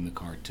some rope in the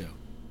car too.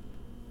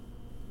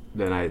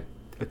 Then I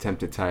attempt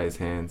to tie his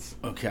hands.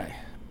 Okay.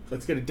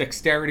 Let's get a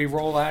dexterity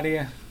roll out of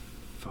you.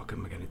 Fuck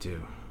am I gonna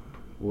do?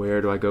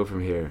 Where do I go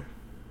from here?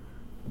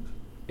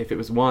 If it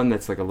was one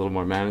that's like a little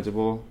more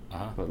manageable,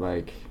 but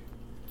like,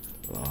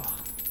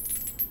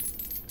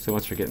 so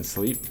much for getting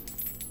sleep.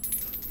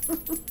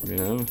 You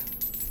know?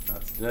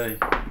 Not today.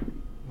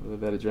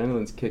 That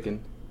adrenaline's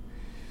kicking.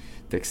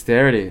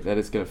 Dexterity, that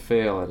is gonna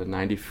fail at a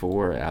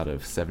 94 out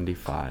of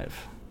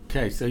 75.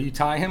 Okay, so you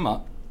tie him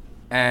up,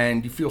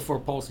 and you feel for a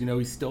pulse. You know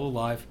he's still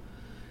alive.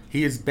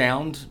 He is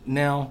bound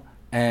now,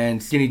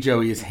 and Skinny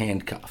Joey is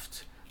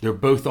handcuffed. They're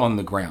both on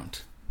the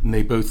ground, and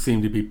they both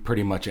seem to be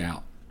pretty much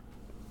out.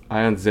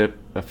 I unzip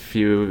a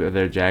few of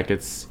their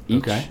jackets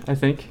each, Okay. I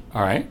think,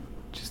 All right.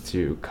 just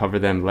to cover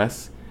them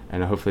less,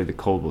 and hopefully the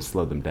cold will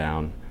slow them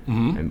down.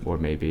 Or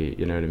maybe,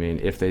 you know what I mean,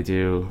 if they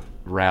do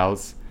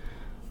rouse.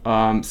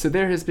 So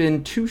there has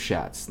been 2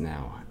 shots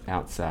now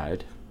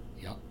outside.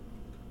 Yep.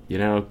 You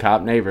know,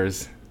 cop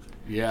neighbors.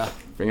 Yeah.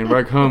 Bringing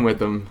work home with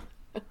them.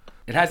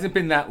 It hasn't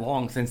been that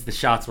long since the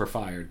shots were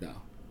fired,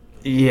 though.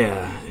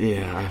 Yeah,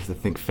 I have to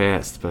think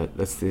fast, but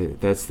that's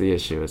the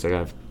issue. Is I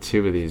got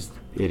 2 of these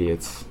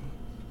idiots.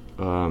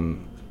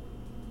 And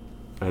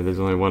there's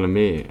only one of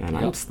me, and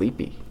I'm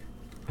sleepy.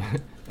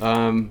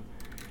 And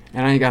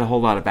I ain't got a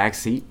whole lot of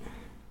backseat.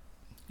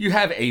 You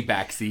have a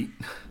back seat.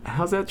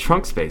 How's that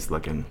trunk space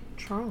looking?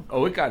 Trunk.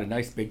 Oh, it got a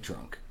nice big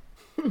trunk.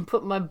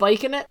 Put my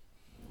bike in it.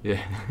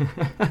 Yeah.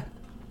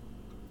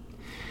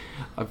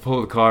 I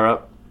pull the car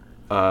up.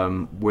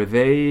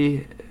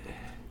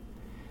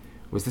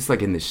 Was this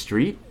like in the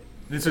street?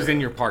 This was in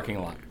your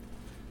parking lot.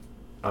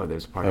 Oh,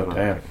 there's a parking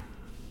lot.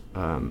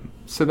 Damn.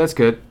 So that's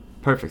good.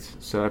 Perfect.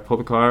 So I pull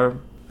the car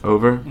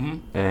over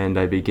and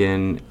I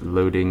begin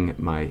loading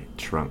my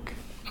trunk.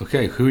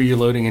 Okay, who are you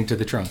loading into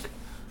the trunk?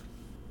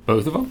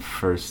 Both of them?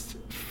 First,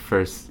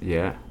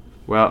 yeah.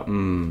 Well,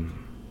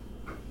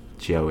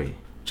 Joey.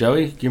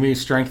 Joey, give me a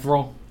strength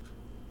roll.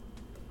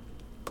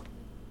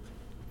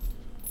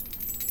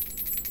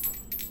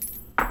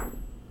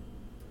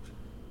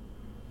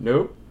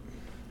 Nope.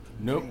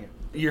 Nope.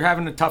 You're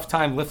having a tough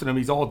time lifting him.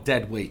 He's all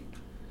dead weight.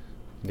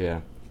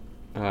 Yeah.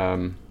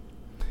 And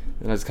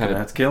I just kind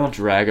That's of killing.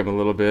 drag him a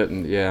little bit,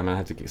 and yeah, I'm gonna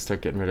have to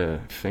start getting rid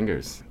of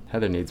fingers.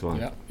 Heather needs one.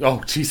 Yeah.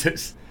 Oh,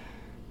 Jesus.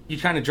 You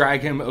kind of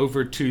drag him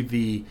over to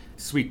the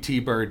Sweet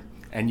T-Bird,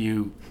 and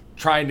you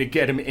trying to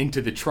get him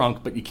into the trunk,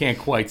 but you can't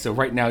quite. So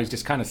right now he's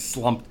just kind of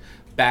slumped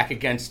back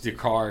against the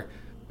car,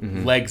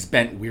 legs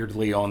bent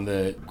weirdly on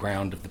the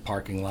ground of the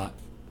parking lot.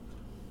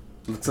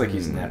 Looks like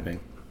he's napping.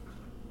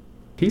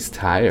 He's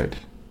tired.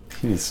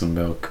 He needs some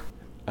milk.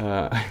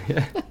 Would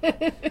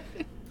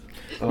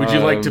you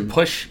like to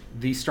push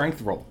the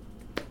strength roll?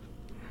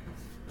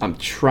 I'm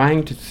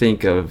trying to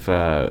think of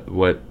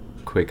what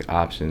quick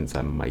options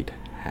I might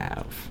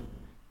have.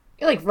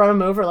 You like run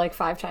him over like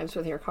 5 times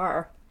with your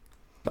car.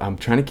 I'm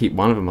trying to keep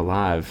one of them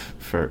alive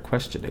for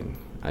questioning,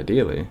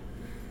 ideally.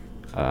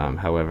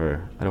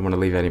 However, I don't want to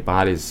leave any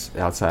bodies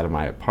outside of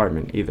my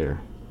apartment either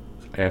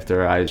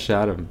after I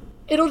shot him.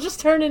 It'll just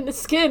turn into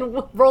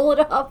skin. Roll it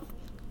up.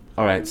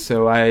 All right,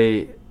 so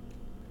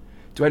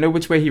do I know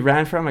which way he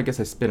ran from? I guess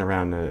I spin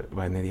around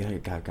when the other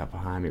guy got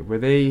behind me. Were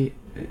they?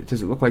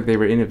 Does it look like they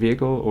were in a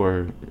vehicle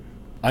or did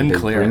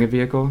Unclear. they bring a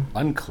vehicle?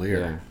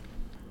 Unclear.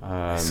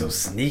 Yeah. So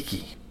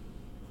sneaky.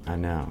 I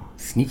know.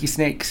 Sneaky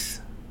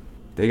snakes.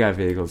 They got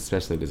vehicles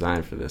especially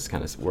designed for this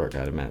kind of work,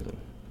 I'd imagine.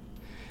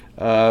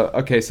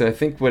 Okay, so I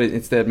think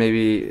instead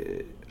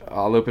maybe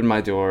I'll open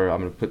my door. I'm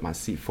gonna put my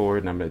seat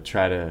forward and I'm gonna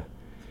try to.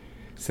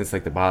 Since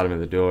like the bottom of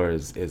the door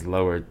is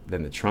lower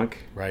than the trunk,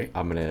 Right.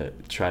 I'm gonna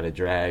try to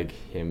drag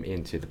him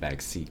into the back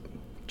seat,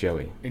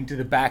 Joey. Into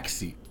the back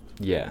seat.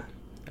 Yeah,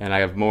 and I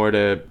have more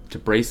to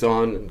brace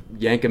on,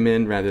 yank him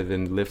in rather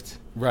than lift.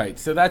 Right,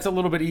 so that's a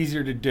little bit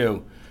easier to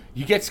do.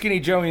 You get Skinny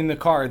Joey in the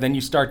car, then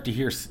you start to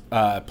hear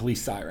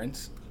police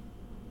sirens.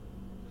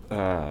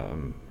 I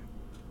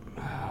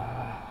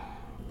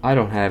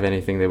don't have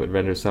anything that would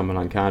render someone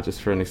unconscious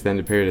for an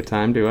extended period of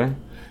time, do I?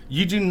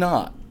 You do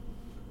not.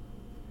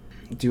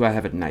 Do I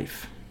have a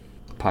knife?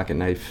 Pocket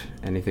knife?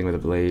 Anything with a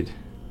blade?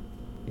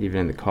 Even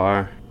in the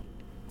car?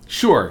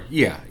 Sure,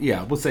 yeah.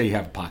 We'll say you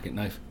have a pocket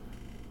knife.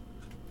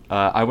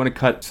 I want to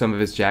cut some of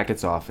his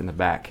jackets off in the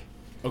back.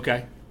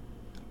 Okay.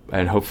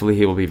 And hopefully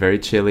he will be very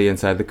chilly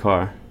inside the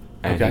car.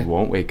 And Okay. he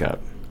won't wake up.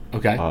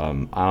 Okay.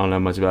 I don't know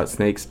much about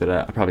snakes, but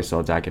I probably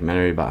saw a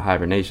documentary about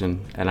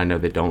hibernation, and I know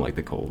they don't like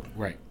the cold.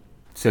 Right.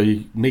 So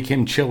you make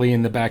him chilly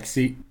in the back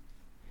seat?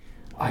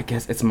 I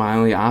guess it's my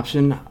only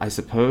option, I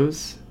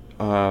suppose.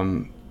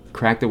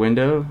 Crack the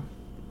window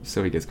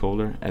so he gets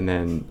colder, and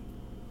then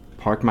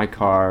park my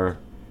car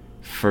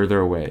further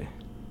away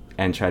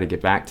and try to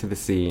get back to the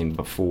scene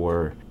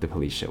before the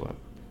police show up.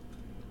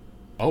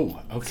 Oh,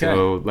 okay.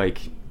 So, like,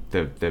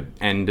 the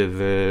end of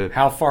the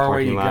How far away are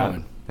parking you lot,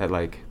 going?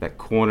 that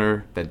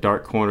corner, that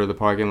dark corner of the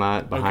parking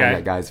lot behind Okay.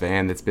 that guy's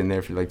van that's been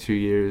there for like 2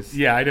 years.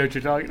 Yeah, I know what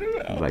you're talking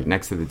about. Like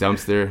next to the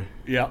dumpster.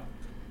 Yeah.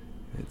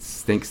 It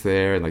stinks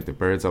there, and like the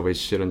birds always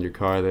shit on your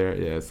car there.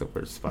 Yeah, it's the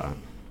worst spot.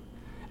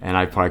 And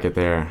I park it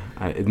there,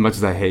 as much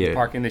as I hate it.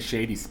 Park in the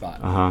shady spot.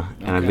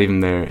 And I Okay. leave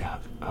him there,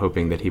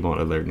 hoping that he won't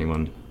alert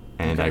anyone.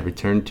 And I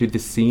return to the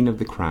scene of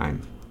the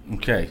crime.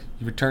 Okay.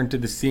 You return to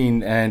the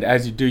scene, and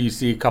as you do, you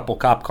see a couple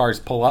cop cars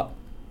pull up.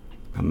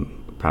 I'm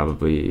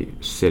probably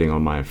sitting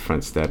on my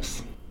front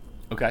steps.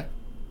 Okay.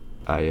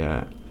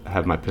 I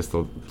have my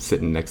pistol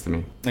sitting next to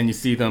me. And you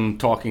see them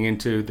talking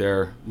into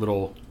their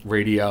little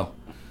radio.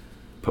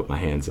 Put my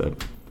hands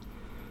up.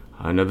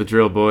 I know the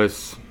drill,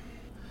 boys.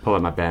 Pull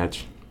out my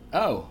badge.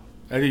 Oh.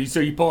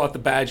 So you pull out the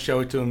badge, show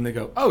it to them, and they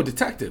go, "Oh,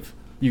 detective."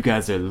 You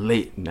guys are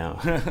late now.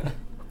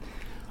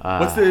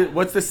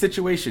 What's the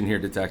situation here,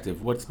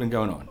 detective? What's been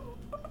going on?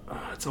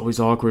 It's always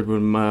awkward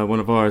when one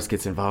of ours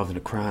gets involved in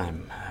a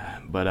crime.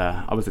 But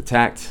I was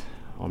attacked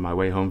on my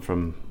way home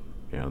from,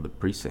 the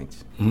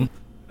precinct.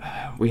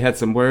 Mm-hmm. We had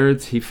some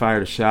words. He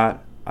fired a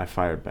shot. I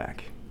fired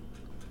back.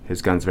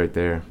 His gun's right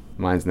there.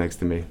 Mine's next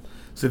to me.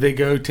 So they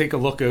go take a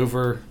look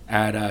over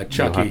at You'll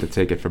Chucky. have to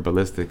take it for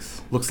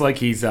ballistics. Looks like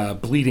he's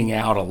bleeding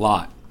out a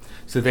lot.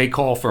 So they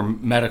call for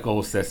medical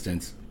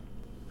assistance.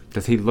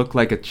 Does he look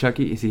like a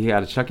Chucky? Is he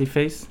got a Chucky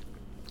face?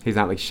 He's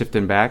not like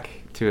shifting back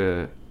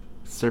to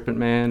a serpent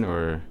man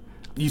or...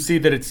 You see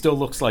that it still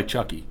looks like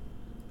Chucky.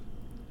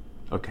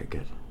 Okay,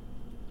 good.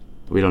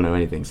 We don't know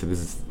anything, so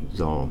this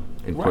is all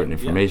important Right,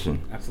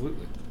 information. Yeah,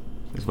 absolutely.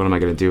 Because what am I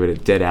going to do with a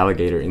dead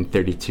alligator in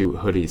 32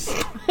 hoodies?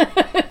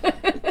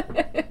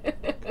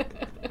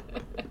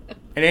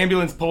 An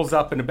ambulance pulls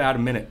up in about a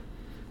minute.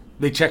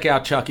 They check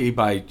out Chucky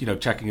by,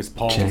 checking his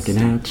pulse. Checking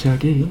out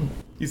Chucky.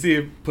 You see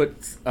him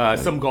put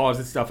some gauze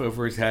and stuff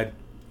over his head.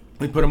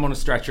 They put him on a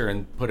stretcher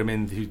and put him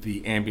into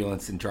the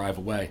ambulance and drive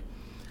away.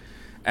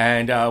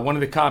 And one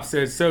of the cops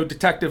says, "So,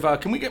 detective,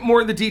 can we get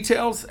more of the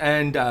details?"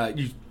 And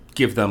you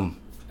give them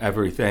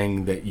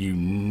everything that you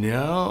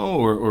know,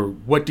 or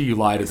what do you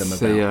lie to them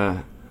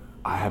about?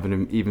 I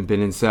haven't even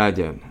been inside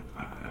yet.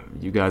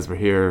 You guys were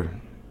here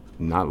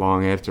not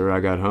long after I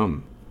got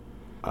home.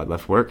 I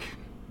left work.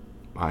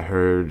 I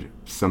heard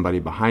somebody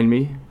behind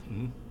me.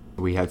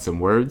 Mm-hmm. We had some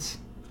words.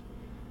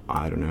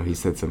 I don't know. He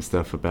said some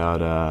stuff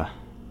about,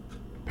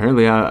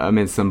 apparently I'm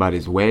in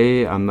somebody's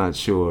way. I'm not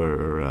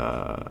sure,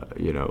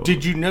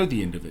 Did you know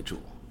the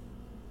individual?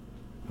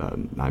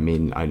 I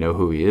mean, I know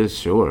who he is,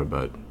 sure,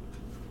 but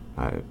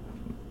I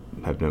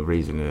have no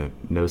reason to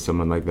know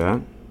someone like that.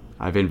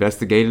 I've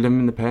investigated him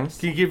in the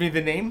past. Can you give me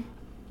the name?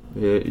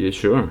 Yeah,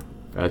 sure.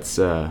 That's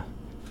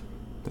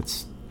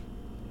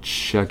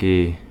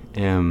Chucky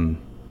M.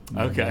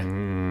 Okay.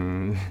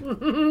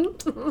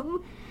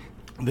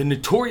 The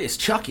notorious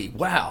Chucky.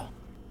 Wow.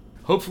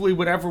 Hopefully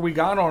whatever we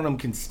got on him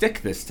can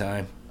stick this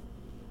time.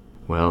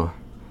 Well,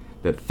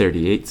 that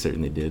 38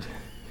 certainly did.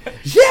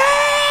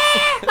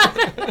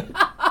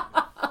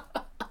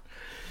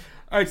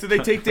 All right, so they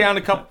take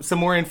down some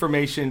more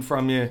information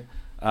from you,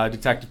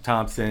 Detective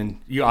Thompson.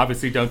 You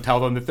obviously don't tell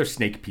them that they're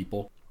snake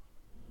people.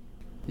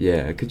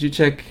 Yeah, could you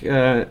check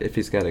if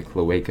he's got a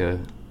cloaca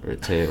or a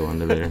tail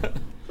under there?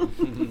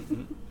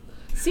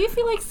 See if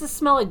he likes the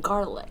smell of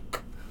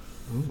garlic.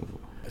 Ooh.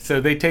 So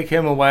they take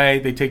him away.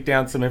 They take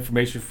down some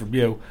information from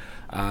you.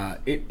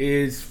 It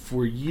is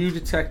for you,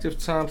 Detective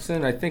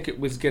Thompson. I think it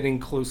was getting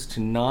close to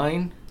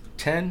 9,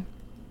 10.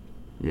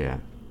 Yeah.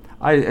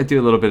 I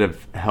do a little bit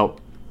of help.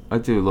 I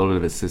do a little bit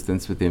of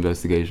assistance with the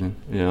investigation.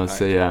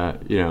 Say,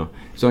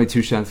 there's only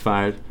 2 shots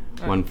fired.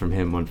 One from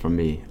him, one from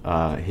me.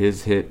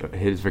 His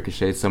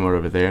ricochet somewhere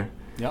over there.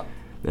 Yep.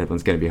 That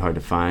one's going to be hard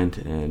to find.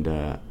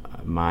 And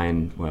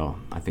mine, well,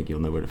 I think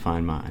you'll know where to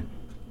find mine.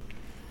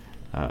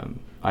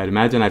 I'd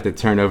imagine I have to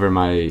turn over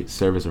my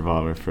service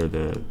revolver for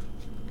the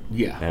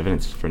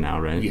evidence for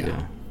now, right?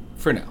 Yeah.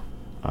 For now.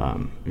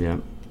 Yeah.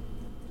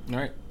 All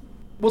right.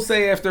 We'll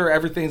say after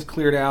everything's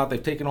cleared out,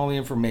 they've taken all the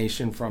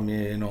information from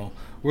you and all.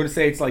 We're going to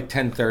say it's like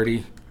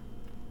 10:30.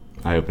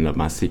 I opened up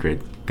my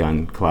secret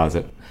gun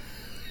closet.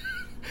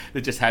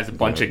 It just has a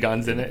bunch of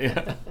guns in it.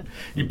 Yeah.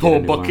 You pull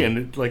a book in,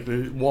 it's like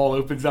the wall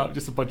opens up,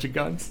 just a bunch of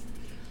guns.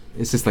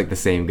 It's just like the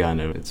same gun.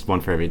 It's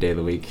one for every day of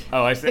the week.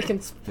 Oh, I see.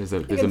 There's a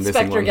Inspector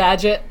missing one.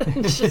 Gadget.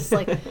 It's just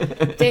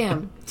like,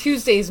 damn,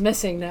 Tuesday's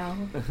missing now.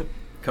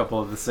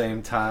 Couple of the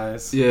same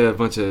ties. Yeah, a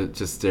bunch of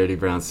just dirty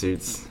brown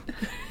suits.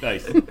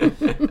 Nice. Only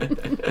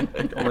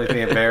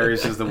thing that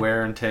varies is the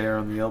wear and tear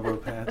on the elbow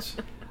patch.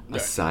 I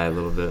sigh a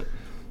little bit.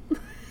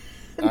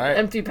 All right.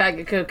 Empty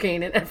bag of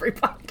cocaine in every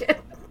pocket.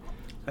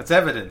 That's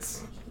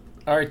evidence.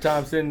 All right,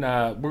 Thompson.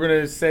 We're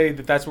going to say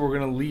that's where we're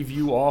going to leave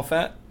you off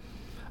at.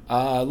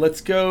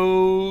 Let's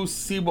go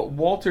see what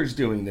Walter's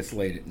doing this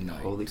late at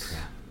night. Holy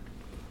crap.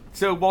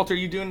 So, Walter,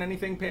 you doing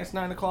anything past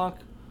 9 o'clock?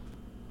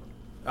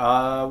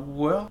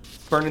 Well,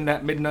 Burning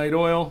that midnight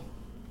oil?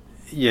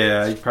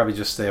 yeah, you'd probably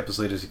just stay up as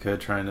late as you could,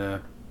 trying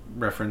to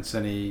reference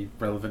any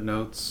relevant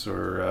notes,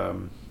 or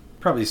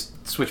probably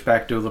switch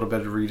back, do a little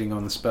bit of reading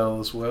on the spell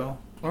as well.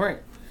 All right.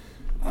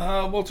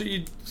 Walter,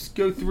 you just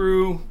go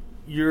through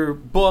your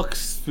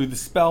books, through the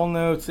spell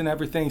notes and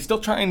everything, still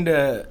trying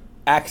to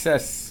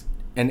access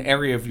an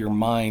area of your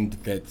mind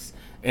that's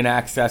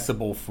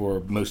inaccessible for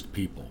most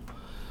people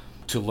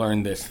to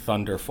learn this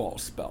Thunderfall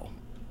spell.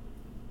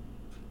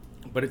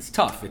 But it's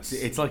tough.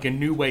 It's like a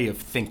new way of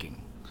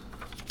thinking.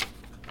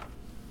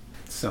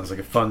 Sounds like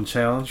a fun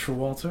challenge for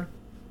Walter.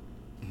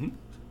 Mm-hmm.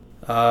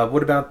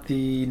 What about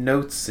the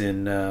notes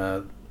in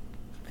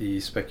the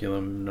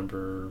speculum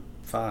number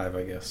 5,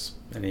 I guess?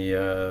 Any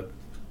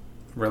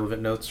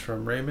relevant notes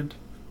from Raymond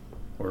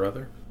or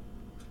other?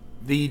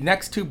 The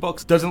next 2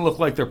 books doesn't look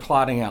like they're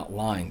plotting out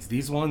lines.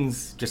 These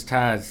ones just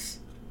has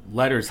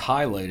letters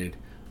highlighted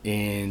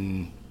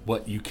in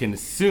what you can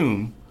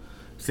assume,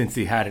 since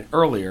he had it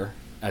earlier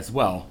as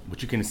well,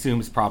 which you can assume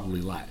is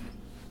probably Latin.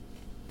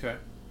 Okay.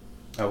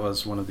 That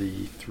was one of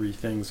the 3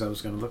 things I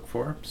was going to look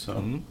for, so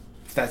Mm-hmm.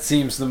 if that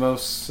seems the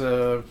most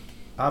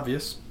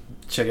obvious,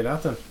 check it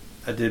out then.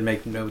 I did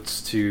make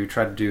notes to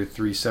try to do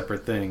 3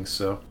 separate things,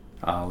 so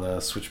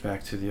I'll switch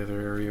back to the other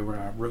area where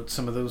I wrote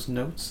some of those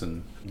notes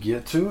and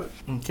get to it.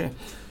 Okay.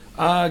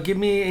 Give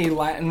me a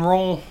Latin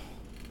roll.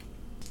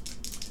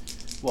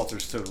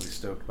 Walter's totally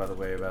stoked, by the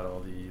way, about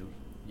all the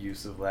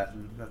use of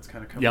Latin that's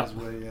kind of come Yep. his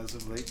way as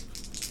of late.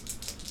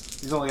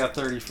 He's only got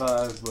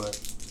 35, but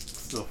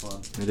still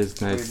fun. It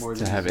is nice more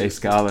to than have he's a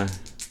used to. scholar.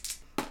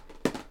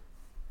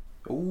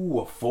 Ooh,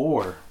 a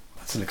 4.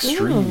 That's an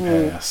extreme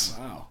pass.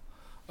 Wow.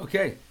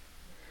 Okay.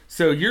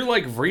 So you're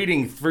like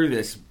reading through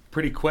this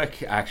pretty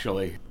quick,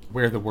 actually.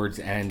 Where the words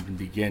end and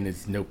begin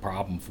is no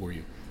problem for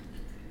you.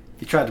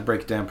 He tried to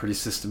break it down pretty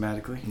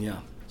systematically. Yeah.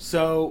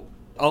 So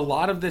a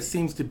lot of this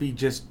seems to be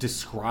just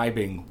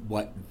describing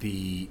what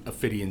the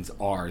Ophidians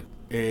are.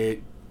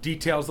 It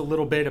details a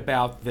little bit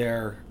about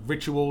their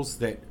rituals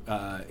that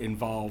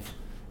involve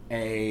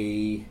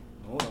a...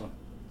 Hold on.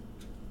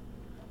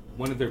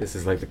 One of their... This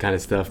is like the kind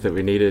of stuff that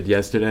we needed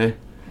yesterday.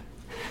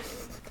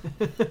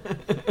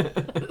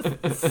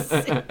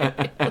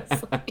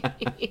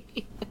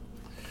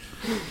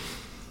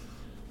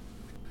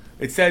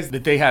 It says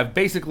that they have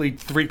basically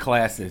 3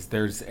 classes.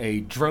 There's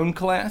a drone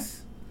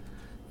class,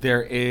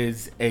 there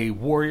is a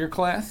warrior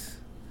class,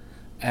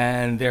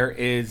 and there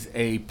is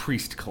a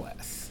priest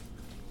class.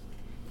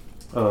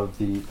 Of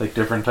the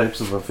different types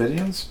of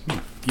Ophidians?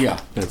 Yeah.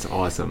 That's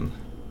awesome.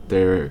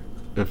 Their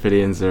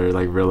Ophidians are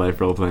like real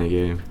life role playing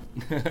game.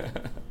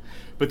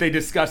 But they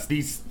discuss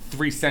these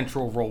 3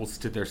 central roles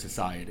to their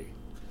society.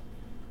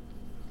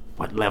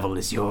 What level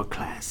is your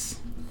class?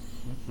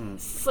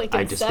 It's like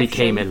I just Inception.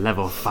 became a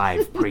level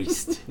 5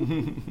 priest.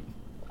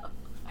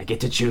 I get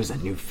to choose a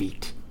new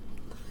feat.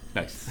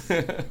 Nice.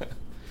 And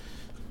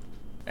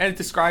it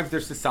describes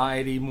their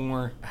society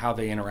more, how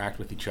they interact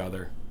with each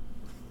other.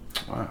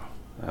 Wow.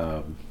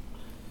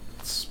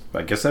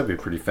 I guess that'd be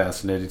pretty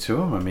fascinating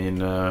to him. I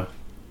mean,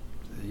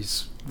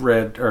 he's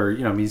read, or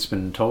he's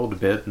been told a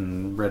bit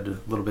and read a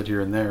little bit here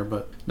and there,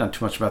 but not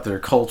too much about their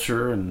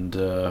culture. And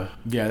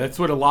Yeah, that's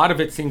what a lot of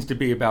it seems to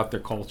be about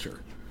their culture.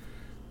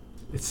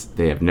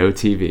 They have no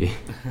TV.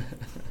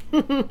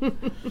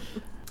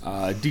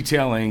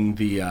 Detailing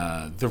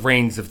the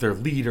reigns of their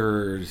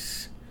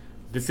leaders.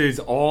 This is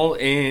all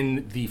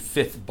in the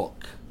 5th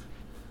book,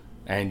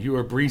 and you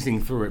are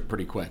breezing through it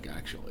pretty quick,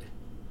 actually,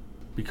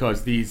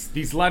 because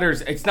these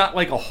letters, it's not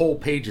like a whole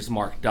page is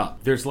marked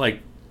up. There's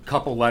like a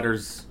couple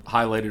letters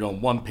highlighted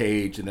on one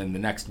page and then the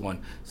next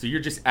one, so you're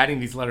just adding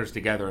these letters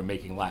together and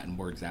making Latin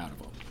words out of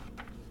them.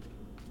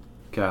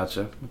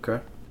 Gotcha. Okay.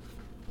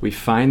 We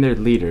find their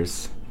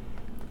leaders,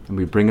 and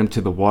we bring them to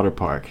the water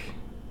park,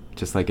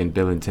 just like in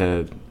Bill and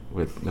Ted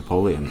with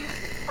Napoleon.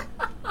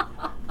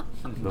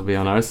 They'll be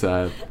on our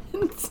side.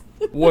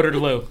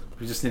 Waterloo.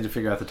 We just need to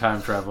figure out the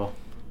time travel.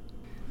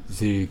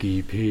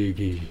 Ziggy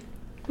Piggy.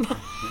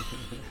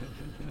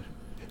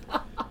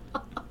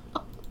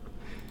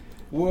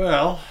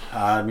 Well,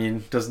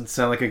 doesn't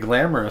sound like a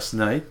glamorous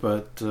night,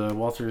 but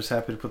Walter is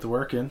happy to put the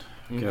work in.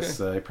 I guess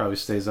he probably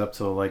stays up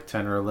till like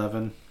 10 or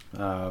 11,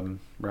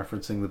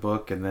 referencing the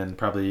book, and then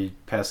probably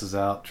passes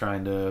out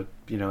trying to,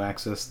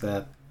 access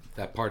that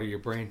part of your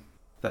brain.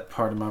 That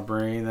part of my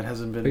brain that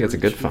hasn't been I think it's a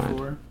good reached find.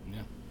 before.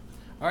 Yeah.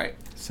 All right.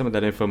 Some of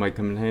that info might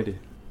come in handy.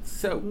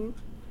 So,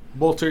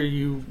 Walter,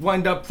 you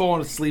wind up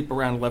falling asleep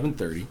around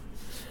 11:30.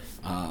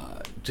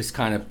 Just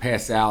kind of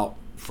pass out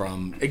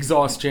from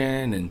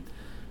exhaustion, and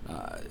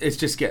it's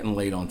just getting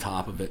late on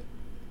top of it.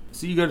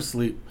 So you go to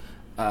sleep.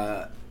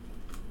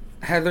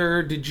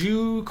 Heather, did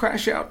you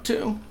crash out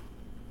too?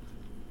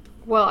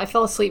 Well, I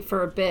fell asleep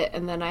for a bit,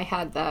 and then I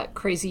had that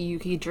crazy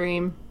Yuki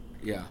dream,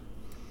 Yeah.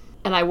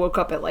 and I woke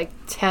up at like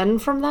 10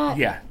 from that.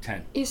 Yeah,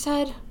 10. You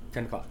said?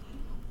 10 o'clock.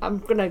 I'm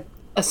gonna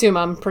assume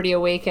I'm pretty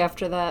awake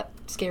after that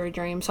scary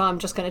dream, so I'm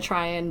just gonna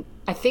try and...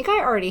 I think I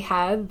already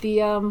had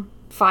the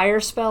fire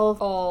spell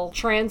all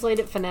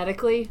translated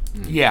phonetically.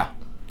 Yeah.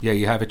 Yeah,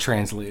 you have it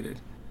translated.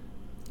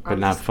 But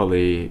not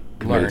fully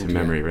committed to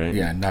memory, yet. right?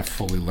 Yeah, not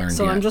fully learned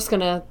So yet. I'm just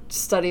gonna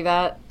study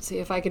that, see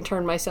if I can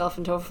turn myself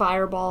into a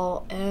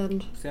fireball,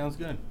 and Sounds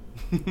good.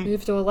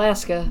 move to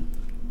Alaska.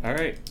 All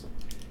right.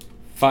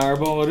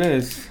 Fireball it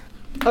is.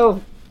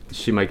 Oh,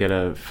 She might get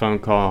a phone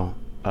call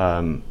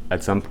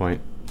at some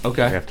point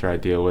Okay. after I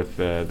deal with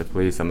the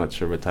police. I'm not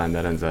sure what time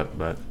that ends up,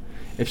 but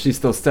if she's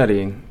still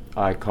studying,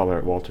 I call her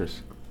at Walters.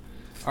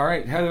 All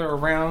right, Heather,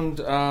 around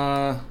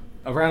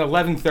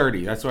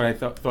 11:30. That's what I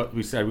thought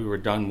we said we were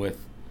done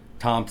with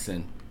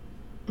Thompson.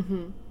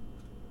 Mm-hmm.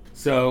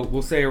 So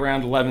we'll say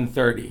around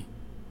 11:30,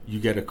 you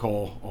get a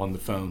call on the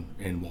phone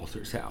in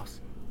Walter's house.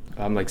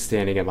 I'm like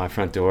standing at my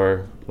front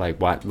door,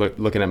 like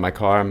looking at my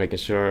car, making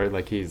sure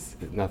like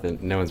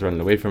no one's running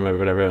away from it or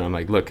whatever. And I'm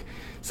like, look,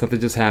 something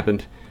just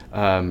happened.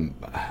 I'm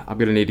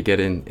gonna need to get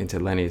into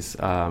Lenny's.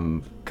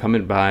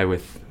 Coming by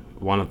with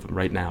one of them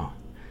right now.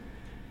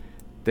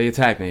 They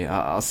attacked me.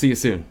 I'll see you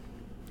soon.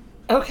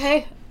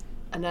 okay.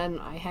 And then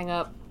I hang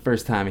up.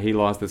 First time he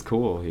lost his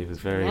cool. He was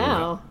very.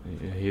 Wow.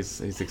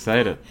 He's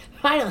excited.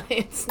 Finally,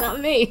 it's not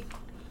me.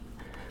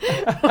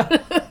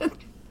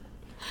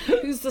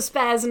 Who's the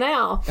spaz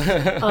now?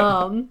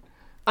 I'm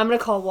gonna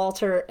call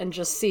Walter and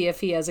just see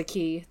if he has a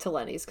key to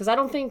Lenny's, because I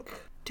don't think...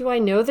 Do I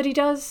know that he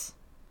does?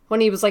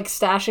 When he was like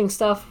stashing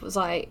stuff, was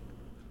I...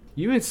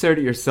 You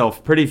inserted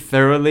yourself pretty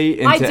thoroughly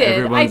into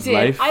everyone's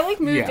life. I like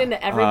moved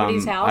into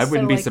everybody's house. I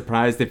wouldn't so, be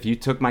surprised if you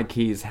took my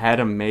keys, had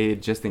them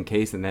made just in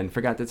case, and then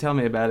forgot to tell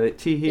me about it.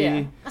 Tee-hee.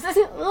 Yeah.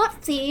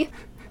 Whoopsie.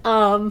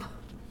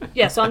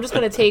 Yeah, so I'm just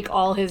gonna take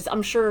all his...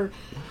 I'm sure...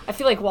 I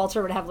feel like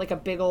Walter would have like a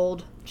big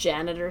old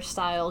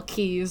janitor-style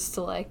keys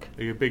to like...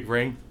 Like a big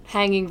ring?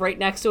 Hanging right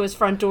next to his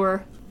front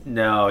door.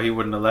 No, he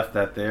wouldn't have left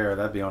that there.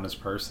 That'd be on his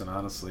person,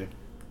 honestly.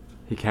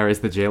 He carries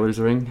the jailer's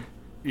ring.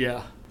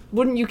 Yeah.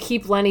 Wouldn't you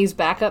keep Lenny's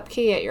backup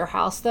key at your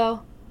house,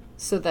 though?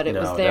 So that it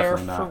No, was there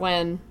definitely for not.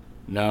 when...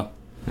 No.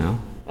 No.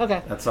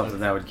 Okay. That's something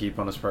that would keep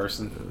on his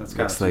person. That's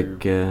kind Looks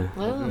of like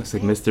Well, looks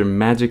like Mr.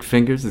 Magic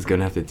Fingers is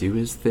gonna have to do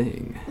his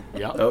thing.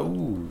 Yeah.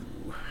 Oh,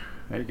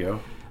 there you go.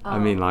 I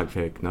mean,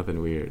 lockpick,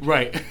 nothing weird.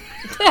 Right.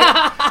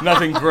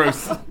 Nothing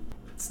gross.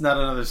 It's not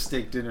another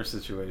steak dinner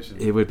situation.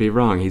 It would be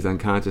wrong. He's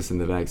unconscious in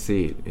the back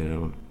seat. You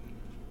know.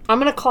 I'm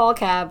gonna call a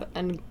cab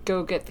and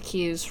go get the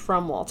keys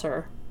from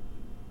Walter.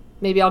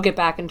 Maybe I'll get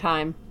back in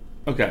time.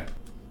 Okay.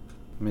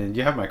 I mean,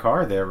 you have my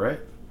car there, right?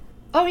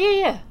 Oh,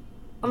 yeah.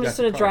 I'm You just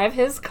got gonna the car. drive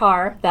his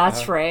car.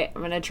 That's right.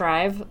 I'm gonna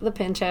drive the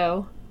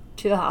Pinto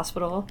to the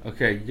hospital.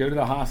 Okay, you go to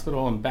the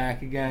hospital and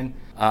back again.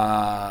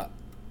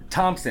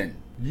 Thompson,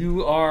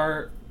 you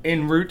are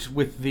en route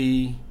with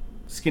the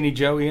Skinny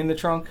Joey in the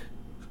trunk?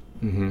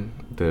 Mm-hmm.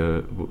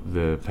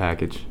 The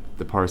package,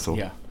 the parcel.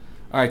 Yeah.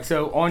 All right,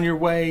 so on your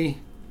way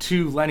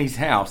to Lenny's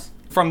house,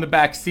 from the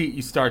back seat,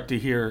 you start to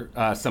hear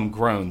some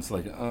groans,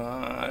 like,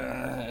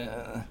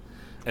 and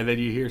then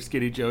you hear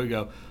Skinny Joey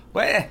go,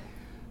 where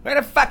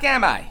the fuck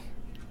am I?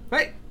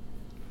 Wait,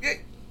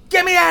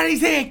 get me out of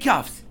these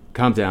handcuffs!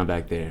 Calm down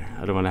back there.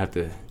 I don't want to have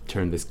to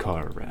turn this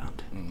car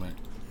around.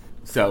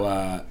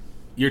 So,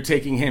 You're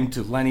taking him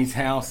to Lenny's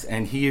house,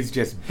 and he is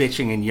just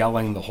bitching and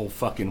yelling the whole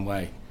fucking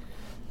way.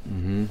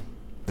 Mm-hmm.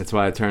 That's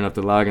why I turn up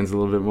the logins a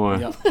little bit more.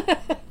 Yep.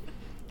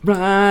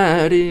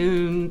 Right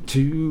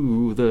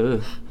into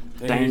the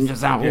danger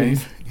zone. Yeah,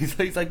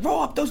 he's like,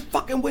 roll up those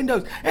fucking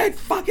windows. It's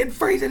fucking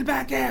freezing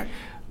back here.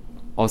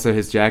 Also,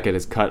 his jacket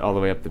is cut all the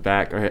way up the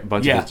back, or a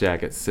bunch of his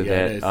jackets, so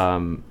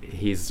that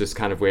he's just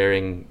kind of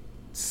wearing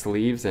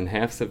sleeves and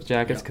halves of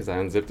jackets because I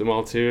unzipped them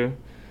all too.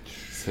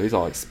 So he's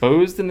all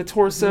exposed in the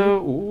torso.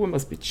 Ooh, it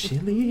must be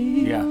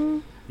chilly. Yeah.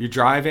 You're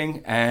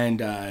driving, and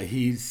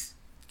he's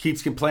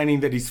keeps complaining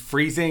that he's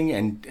freezing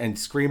and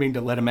screaming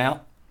to let him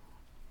out.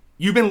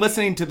 You've been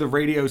listening to the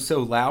radio so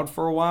loud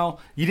for a while,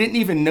 you didn't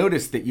even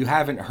notice that you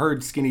haven't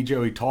heard Skinny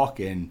Joey talk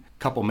in a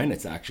couple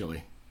minutes,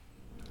 actually.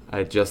 I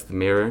adjust the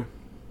mirror,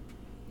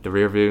 the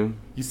rear view.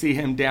 You see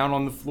him down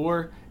on the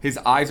floor. His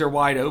eyes are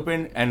wide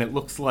open, and it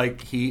looks like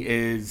he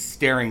is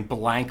staring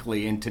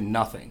blankly into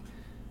nothing.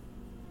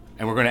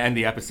 And we're going to end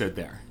the episode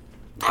there.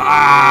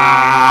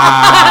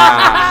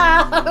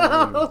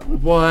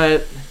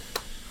 What?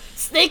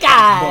 Snake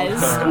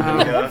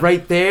eyes.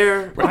 Right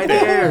there.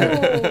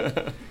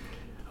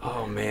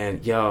 Oh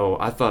man, yo,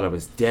 I thought I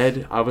was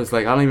dead. I was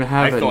like, I don't even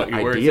have an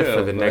idea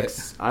for the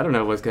next. I don't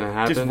know what's gonna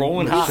happen. Just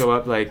rolling hot. Show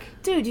up like,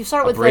 dude, you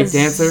start with break a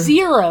dancer?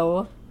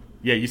 0.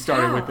 Yeah, you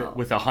started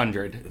with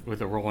 100,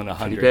 with a rolling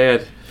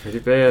 100. Pretty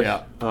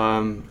bad.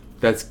 Yeah.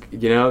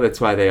 That's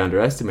why they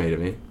underestimated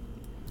me.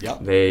 Yep.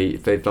 They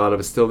thought I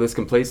was still this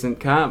complacent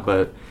cop,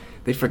 but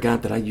they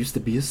forgot that I used to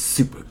be a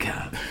super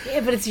cop. Yeah,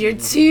 but it's your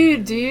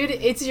dude, dude.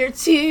 It's your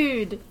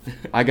dude.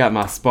 I got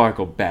my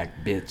sparkle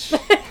back, bitch.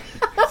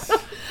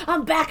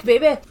 I'm back,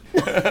 baby.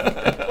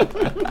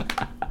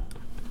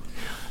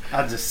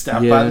 I'll just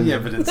stop by the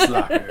evidence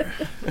locker.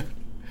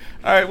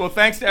 All right, well,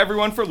 thanks to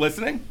everyone for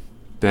listening.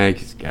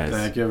 Thanks, guys.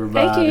 Thank you,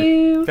 everybody. Thank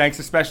you. Thanks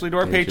especially to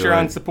our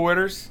Patreon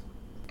supporters.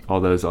 All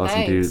those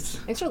awesome dudes.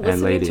 Thanks for and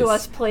listening ladies to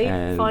us play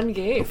and fun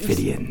games.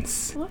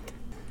 Ophidians. What?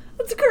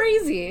 That's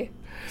crazy.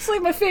 It's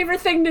like my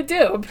favorite thing to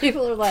do.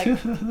 People are like,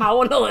 I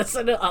want to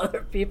listen to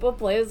other people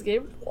play this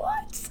game.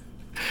 What?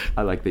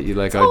 I like that you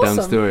like It's our awesome.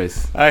 dumb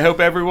stories. I hope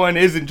everyone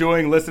is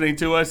enjoying listening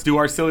to us do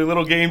our silly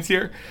little games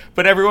here.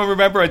 But everyone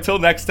remember, until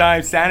next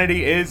time,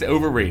 sanity is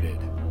overrated.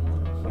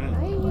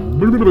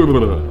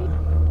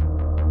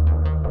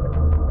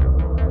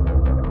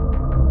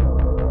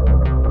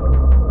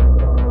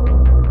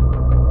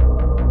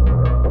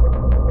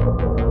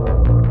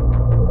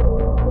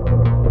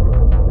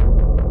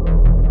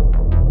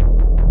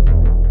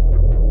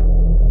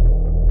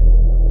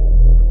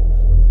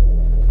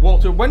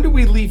 Walter, when did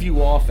we leave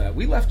you off at?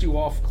 We left you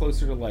off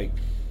closer to like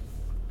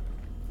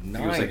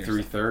 9. It was like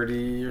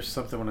 3:30 or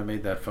something when I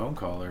made that phone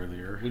call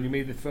earlier. When you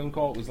made the phone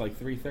call, it was like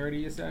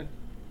 3:30, you said?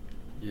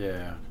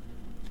 Yeah.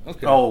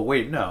 Okay. Oh,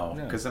 wait, no.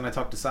 Because then I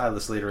talked to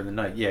Silas later in the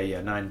night.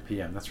 Yeah, 9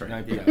 p.m. That's right.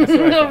 9 Yeah. p.m. That's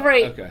what I thought.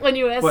 Right. Okay. When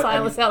you asked But,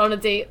 Silas out on a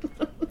date.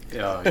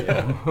 Yeah.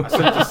 I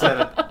should have just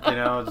said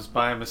it, just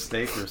by a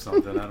mistake or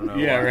something. I don't know.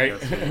 Yeah, why right.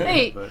 that's it,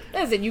 Hey, but-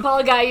 listen, you call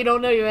a guy you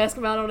don't know, you ask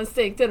him out on a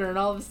steak dinner, and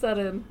all of a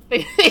sudden,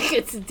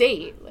 it's a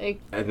date.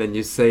 Like, And then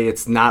you say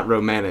it's not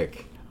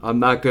romantic. I'm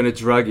not gonna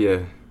drug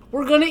you.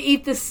 we're gonna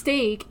eat the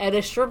steak at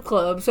a strip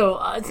club, so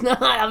it's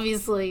not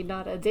obviously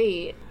not a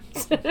date.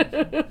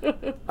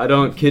 I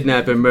don't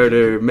kidnap and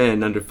murder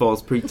men under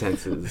false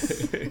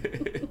pretenses.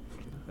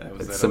 That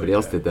was that Somebody other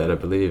else guy. did that, I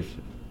believe.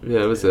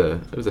 Yeah, it was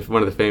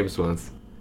one of the famous ones.